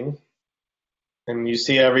app running, and you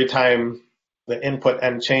see every time the input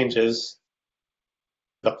n changes,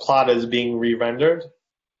 the plot is being re-rendered.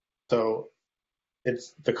 So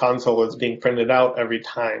the console is being printed out every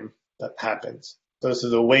time that happens. So this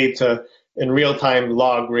is a way to, in real time,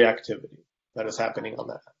 log reactivity that is happening on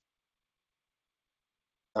that.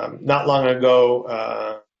 Not long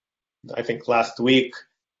ago, I think last week,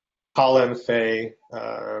 Colin Fay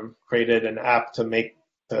created an app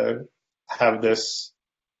to have this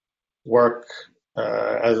work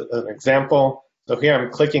as an example. So here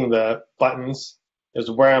I'm clicking the buttons. There's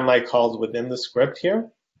where am I calls within the script here.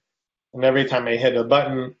 And every time I hit a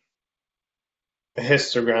button, a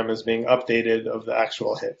histogram is being updated of the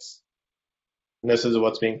actual hits. And this is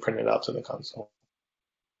what's being printed out to the console.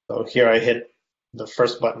 So here I hit the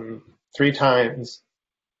first button 3 times.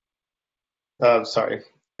 I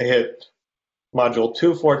hit module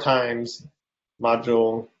 2 4 times,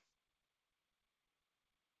 module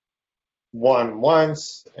 1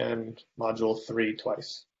 once, and module 3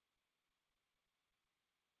 twice.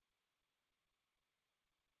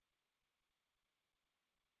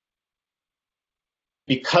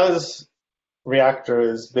 Because reactor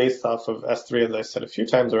is based off of S3, as I said a few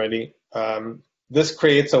times already, this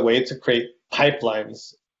creates a way to create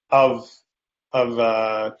pipelines of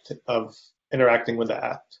interacting with the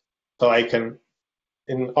app. So I can,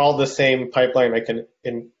 in all the same pipeline, I can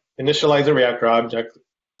initialize a reactor object,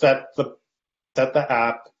 set the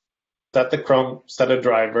app, set a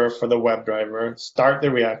driver for the web driver, start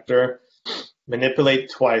the reactor,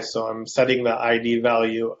 manipulate twice. So I'm setting the ID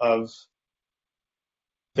value of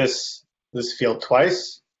this field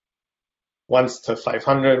twice, once to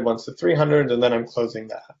 500, once to 300, and then I'm closing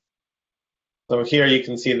the app. So here you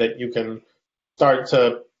can see that you can start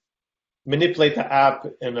to manipulate the app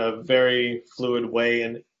in a very fluid way,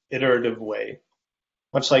 an iterative way,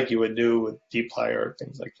 much like you would do with dplyr or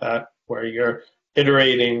things like that, where you're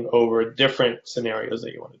iterating over different scenarios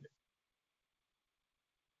that you want to do.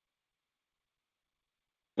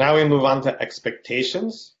 Now we move on to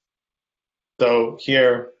expectations. So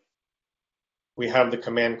here we have the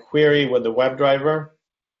command query with the WebDriver.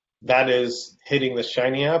 That is hitting the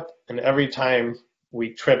Shiny app, and every time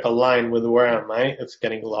we trip a line with where am I, it's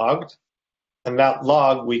getting logged. And that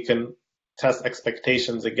log, we can test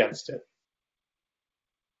expectations against it.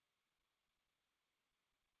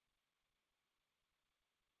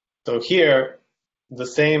 So here, the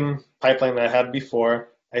same pipeline that I had before,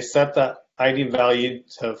 I set the ID value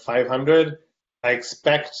to 500. I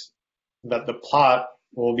expect that the plot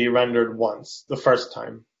will be rendered once, the first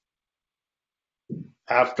time.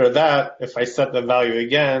 After that, if I set the value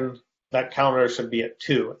again, that counter should be at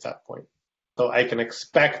 2 at that point. So I can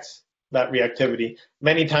expect that reactivity.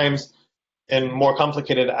 Many times in more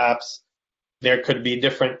complicated apps, there could be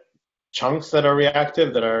different chunks that are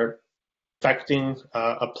reactive that are affecting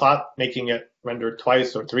a plot, making it rendered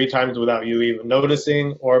twice or 3 times without you even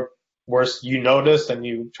noticing, or worse, you notice and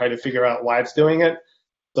you try to figure out why it's doing it.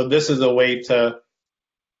 So this is a way to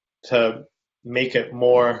make it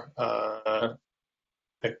more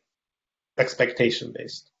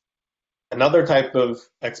expectation-based. Another type of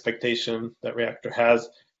expectation that Reactor has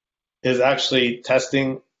is actually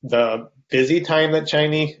testing the busy time that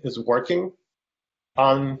Shiny is working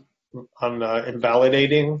on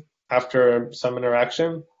invalidating after some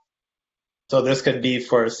interaction. So this could be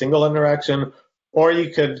for a single interaction, or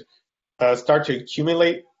you could start to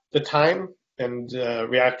accumulate the time, and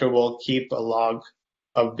Reactor will keep a log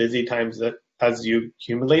of busy times that as you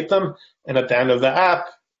accumulate them. And at the end of the app,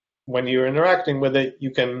 when you're interacting with it,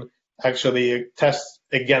 you can actually test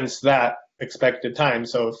against that expected time.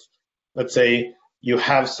 So if, let's say, you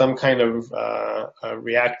have some kind of a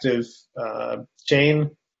reactive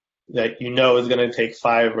chain that you know is going to take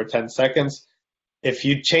 5 or 10 seconds, if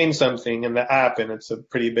you change something in the app, and it's a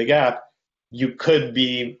pretty big app, you could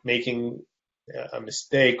be making a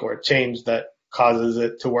mistake or a change that causes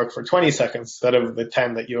it to work for 20 seconds instead of the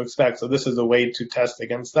 10 that you expect. So this is a way to test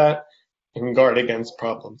against that and guard against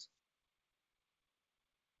problems.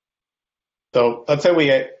 So let's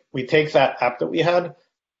say we take that app that we had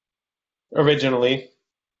originally.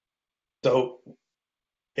 So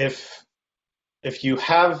if you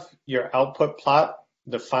have your output plot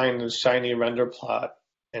defined as Shiny render plot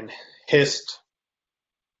and hist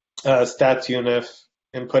stats_unif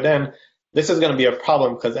input n, this is going to be a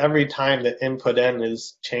problem because every time the input n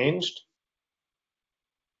is changed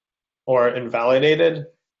or invalidated,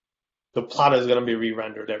 the plot is going to be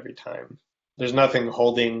re-rendered every time. There's nothing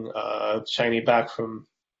holding Shiny back from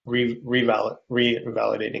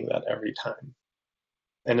re-invalidating that every time.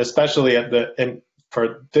 And especially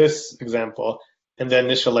for this example, in the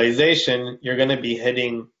initialization, you're going to be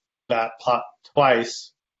hitting that plot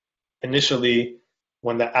twice, initially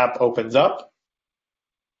when the app opens up,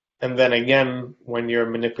 and then again when you're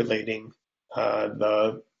manipulating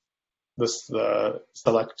the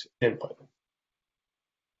select input.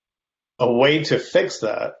 A way to fix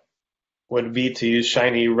that would be to use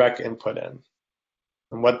Shiny rec input n.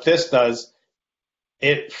 And what this does,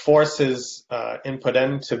 it forces input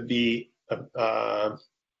n to be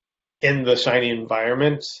in the Shiny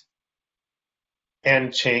environment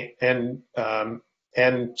and changed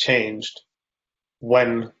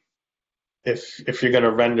when if you're going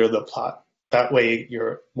to render the plot. That way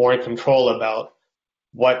you're more in control about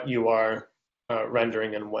what you are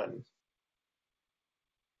rendering and when.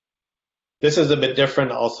 This is a bit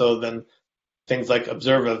different also than things like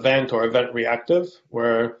observe event or event reactive,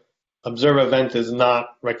 where observe event is not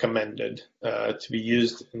recommended to be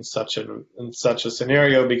used in such a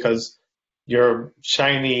scenario because your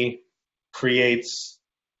Shiny creates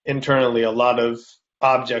internally a lot of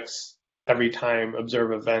objects every time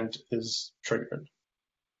observe event is triggered.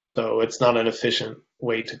 So it's not an efficient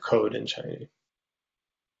way to code in Shiny.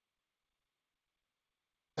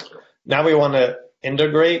 Now we want to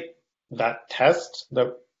integrate that test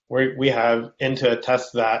that we have into a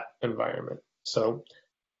test that environment. So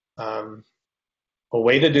a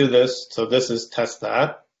way to do this, so this is test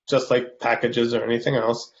that, just like packages or anything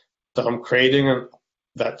else. So I'm creating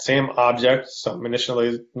that same object, so I'm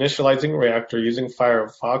initializing reactor using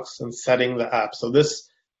Firefox and setting the app. So this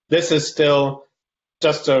is still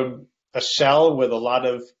just a shell with a lot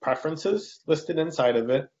of preferences listed inside of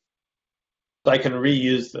it. So I can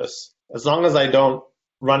reuse this. As long as I don't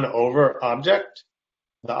run over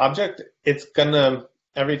the object, it's gonna,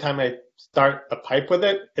 every time I start a pipe with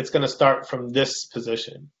it, it's gonna start from this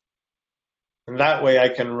position. And that way I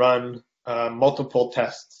can run multiple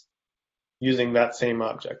tests using that same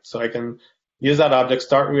object. So I can use that object,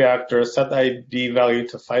 start reactor, set the ID value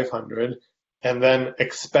to 500, and then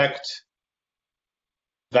expect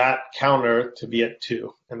that counter to be at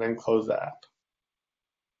 2, and then close the app.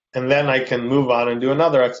 And then I can move on and do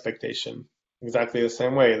another expectation, exactly the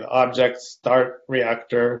same way. The object, start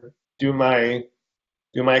reactor, do my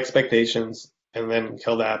expectations, and then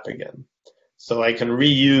kill the app again. So I can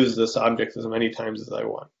reuse this object as many times as I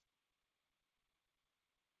want.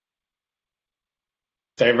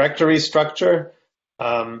 Directory structure.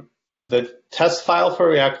 The test file for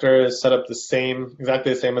reactor is set up the same,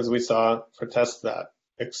 exactly the same as we saw for test that,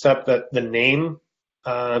 except that the naming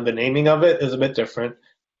of it is a bit different.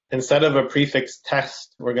 Instead of a prefix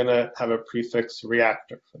test, we're going to have a prefix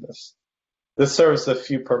reactor for this. This serves a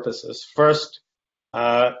few purposes. First,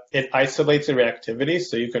 it isolates the reactivity,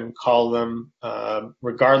 so you can call them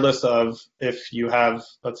regardless of if you have,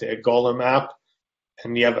 let's say, a Golem app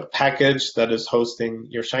and you have a package that is hosting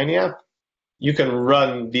your Shiny app. You can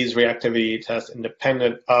run these reactivity tests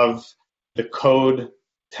independent of the code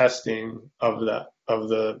testing of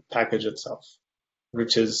the package itself,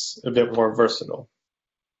 which is a bit more versatile.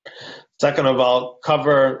 Second of all,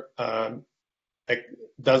 cover it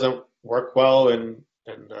doesn't work well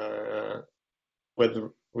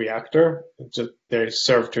with reactor. They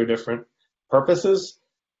serve two different purposes.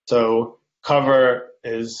 So cover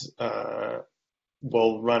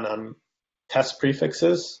will run on test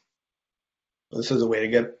prefixes. This is a way to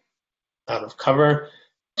get out of cover.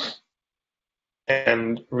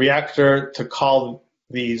 And reactor, to call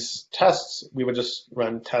these tests, we would just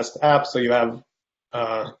run test app. So you have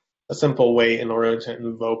a simple way in order to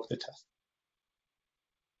invoke the test.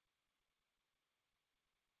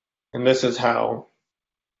 And this is how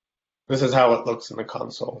it looks in the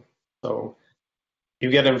console. So you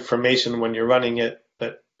get information when you're running it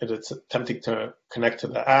that it's attempting to connect to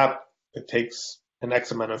the app. It takes an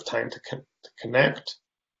X amount of time to connect.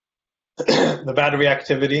 The bad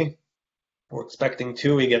reactivity, we're expecting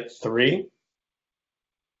 2, we get 3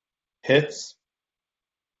 hits.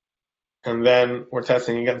 And then we're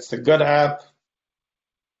testing against the good app,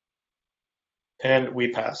 and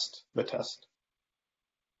we passed the test.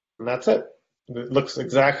 And that's it. It looks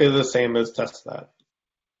exactly the same as test that.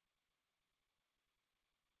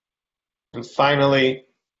 And finally,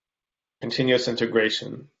 continuous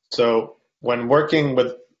integration. So when working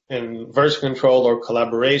in version control or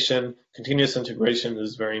collaboration, continuous integration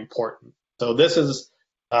is very important. So this is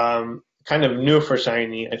kind of new for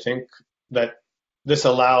Shiny. I think that this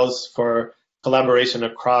allows for collaboration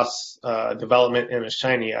across development in a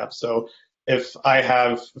Shiny app. So if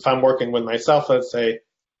I'm working with myself, let's say,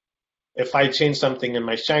 if I change something in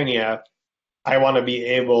my Shiny app, I want to be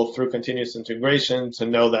able, through continuous integration, to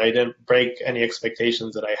know that I didn't break any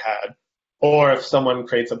expectations that I had. Or if someone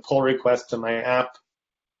creates a pull request to my app,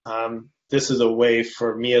 this is a way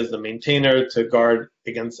for me as the maintainer to guard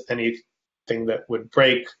against anything that would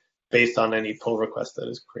break based on any pull request that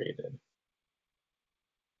is created.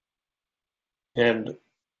 And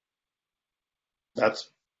that's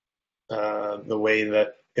the way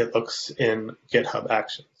that it looks in GitHub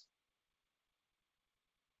Actions.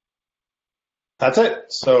 That's it.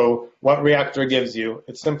 So what Reactor gives you,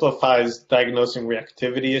 it simplifies diagnosing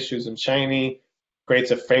reactivity issues in Shiny, creates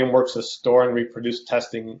a framework to store and reproduce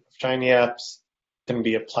testing of Shiny apps, can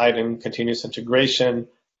be applied in continuous integration,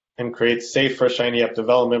 and creates safer Shiny app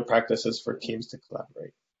development practices for teams to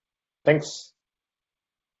collaborate. Thanks.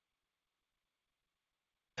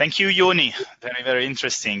 Thank you, Yoni. Very, very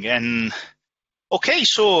interesting. And okay,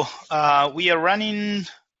 so we are running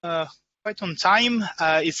quite on time.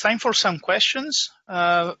 It's time for some questions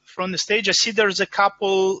from the stage. I see there's a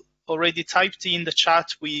couple already typed in the chat.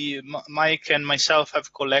 Mike and myself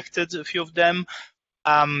have collected a few of them.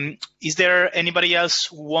 Is there anybody else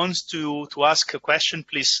who wants to ask a question?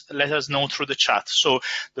 Please let us know through the chat. So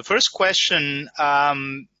the first question,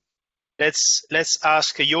 let's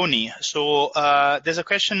ask Yoni. So there's a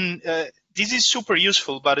question. This is super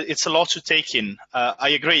useful, but it's a lot to take in. I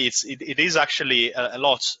agree. It is actually a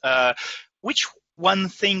lot. Which one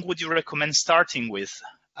thing would you recommend starting with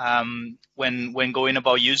when going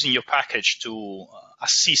about using your package to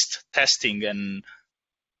assist testing and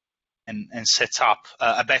set up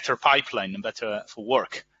a better pipeline and better for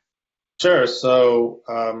work? Sure.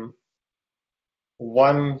 So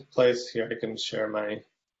one place here, I can share my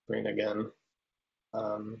screen again.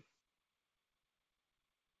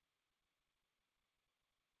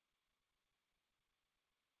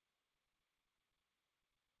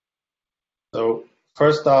 So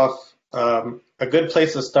first off, a good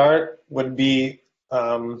place to start would be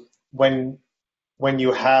when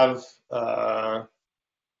you have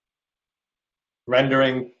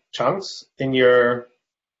rendering chunks in your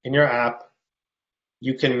app,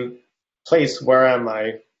 you can place where am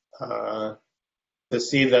I to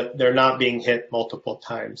see that they're not being hit multiple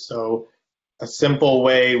times. So a simple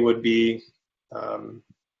way would be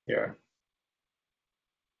here.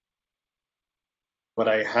 What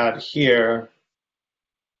I had here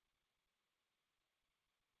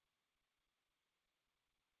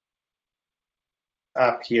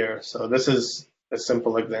app here. So this is a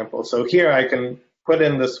simple example. So here I can put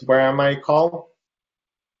in this where am I call,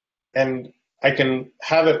 and I can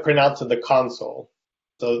have it print out to the console.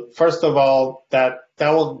 So first of all, that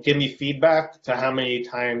will give me feedback to how many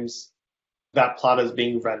times that plot is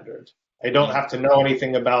being rendered. I don't have to know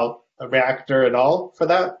anything about a reactor at all for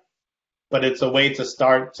that, but it's a way to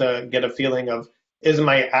start to get a feeling of, is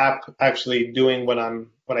my app actually doing what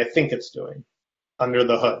I think it's doing under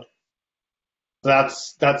the hood?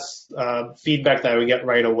 That's feedback that I would get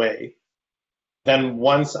right away. Then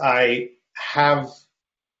once I have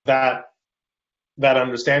that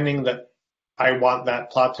understanding that I want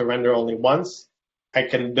that plot to render only once, I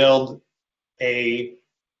can build a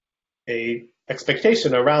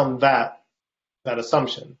expectation around that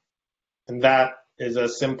assumption. And that is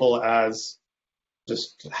as simple as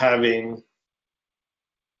just having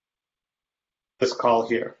this call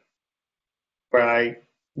here, where I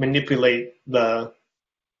manipulate the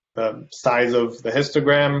size of the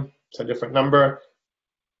histogram to a different number,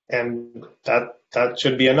 and that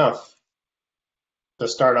should be enough to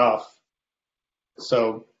start off.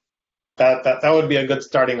 So that would be a good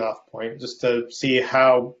starting off point, just to see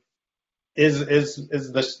how is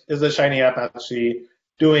the Shiny app actually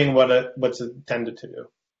doing what's intended to do.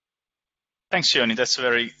 Thanks, Yoni. That's a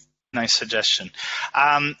very nice suggestion.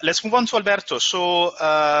 Let's move on to Alberto. So,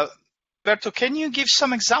 Alberto, can you give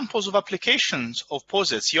some examples of applications of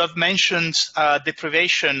posets? You have mentioned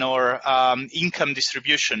deprivation or income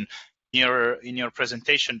distribution in your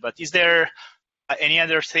presentation, but is there any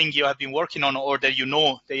other thing you have been working on, or that you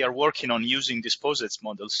know they are working on using these posets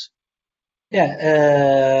models?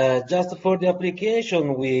 Yeah, just for the application,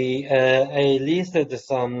 I listed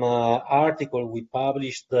some article we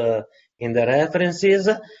published in the references,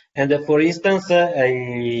 and for instance,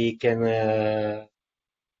 I can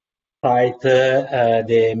cite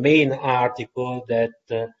the main article that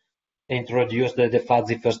introduced the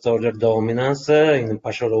fuzzy first order dominance in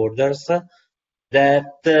partial orders,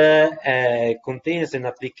 that contains an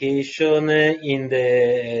application in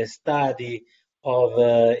the study of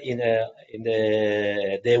in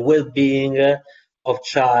the well-being of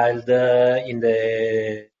child in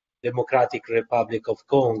the Democratic Republic of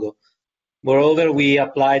Congo. Moreover, we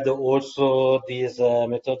applied also this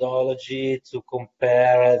methodology to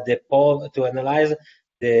compare to analyze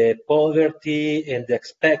the poverty and the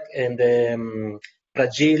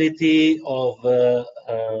fragility of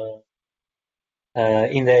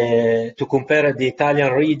to compare the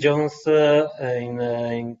Italian regions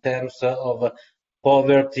in terms of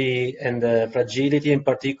poverty and fragility, in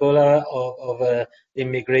particular of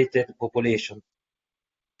immigrated population.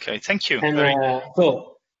 Okay, thank you.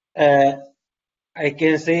 And I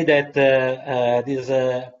can say that these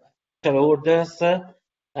special orders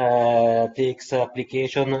takes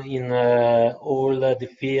application in all the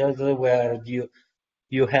fields where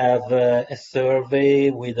you have a survey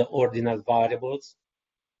with ordinal variables,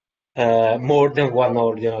 more than one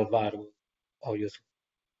ordinal variable, obviously.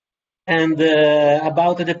 And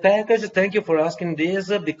about the package, thank you for asking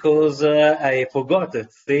this, because I forgot to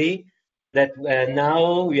say that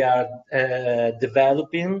now we are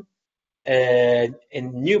developing a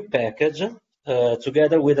new package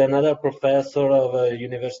together with another professor of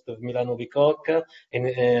University of Milano Bicocca, an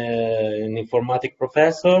informatic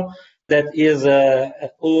professor, that is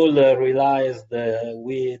all realized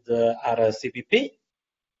with RCPP.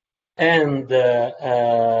 And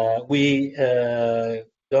we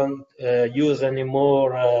don't use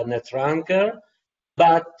anymore NetRanker,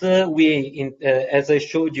 but we, as I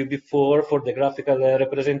showed you before, for the graphical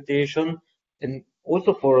representation and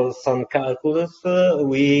also for some calculus,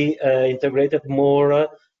 we integrated more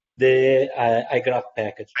the iGraph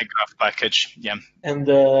package. iGraph package, yeah. And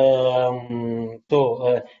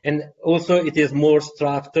and also it is more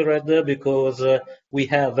structured because we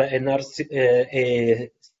have an a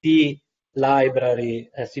C library,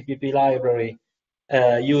 a CPP library,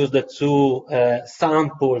 used to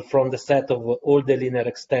sample from the set of all the linear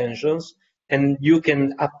extensions, and you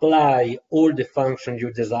can apply all the functions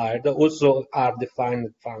you desired, also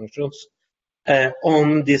R-defined functions,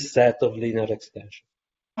 on this set of linear extensions.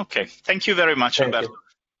 Okay, thank you very much, Alberto.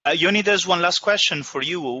 Yoni, there's one last question for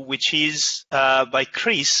you, which is by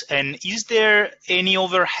Chris. And is there any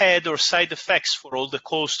overhead or side effects for all the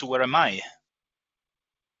calls to Where Am I?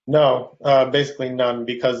 No, basically none,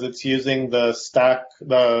 because it's using the stack,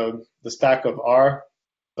 the stack of R.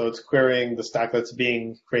 So it's querying the stack that's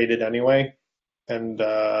being created anyway, and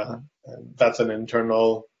that's an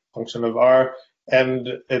internal function of R. And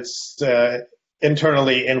it's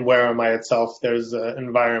internally in Where Am I itself, there's an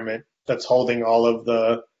environment that's holding all of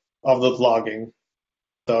the logging.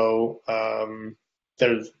 So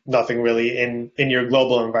there's nothing really in your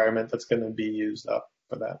global environment that's going to be used up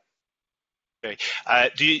for that. Okay.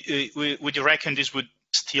 Would you reckon this would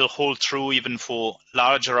still hold true even for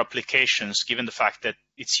larger applications, given the fact that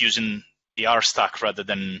it's using the R stack rather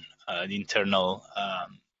than the internal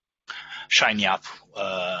Shiny App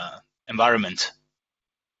environment?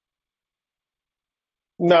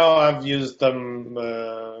 No, I've used them.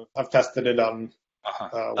 I've tested it on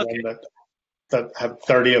one that had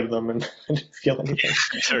 30 of them, and I didn't feel anything.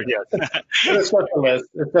 Sure, yeah. It's just a list.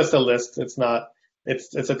 It's just a list. It's not.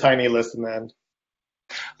 It's a tiny list in the end.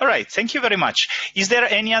 All right. Thank you very much. Is there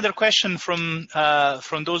any other question from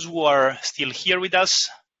those who are still here with us?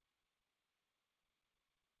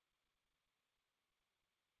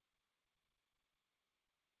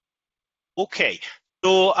 Okay.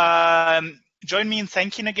 So join me in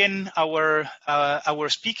thanking again our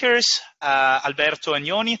speakers, Alberto and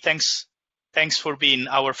Yoni. Thanks for being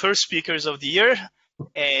our first speakers of the year,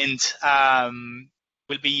 and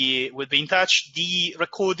we'll be in touch. The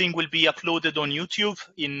recording will be uploaded on YouTube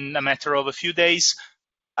in a matter of a few days.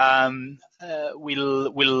 We'll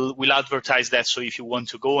advertise that, so if you want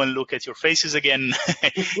to go and look at your faces again,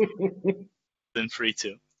 then free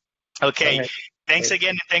to. Okay. Right. Thanks again,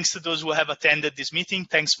 and thanks to those who have attended this meeting.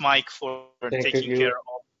 Thanks, Mike, for taking care of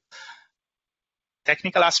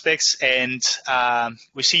technical aspects, and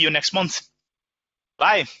we'll see you next month.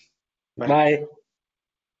 Bye. Bye.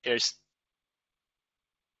 Cheers.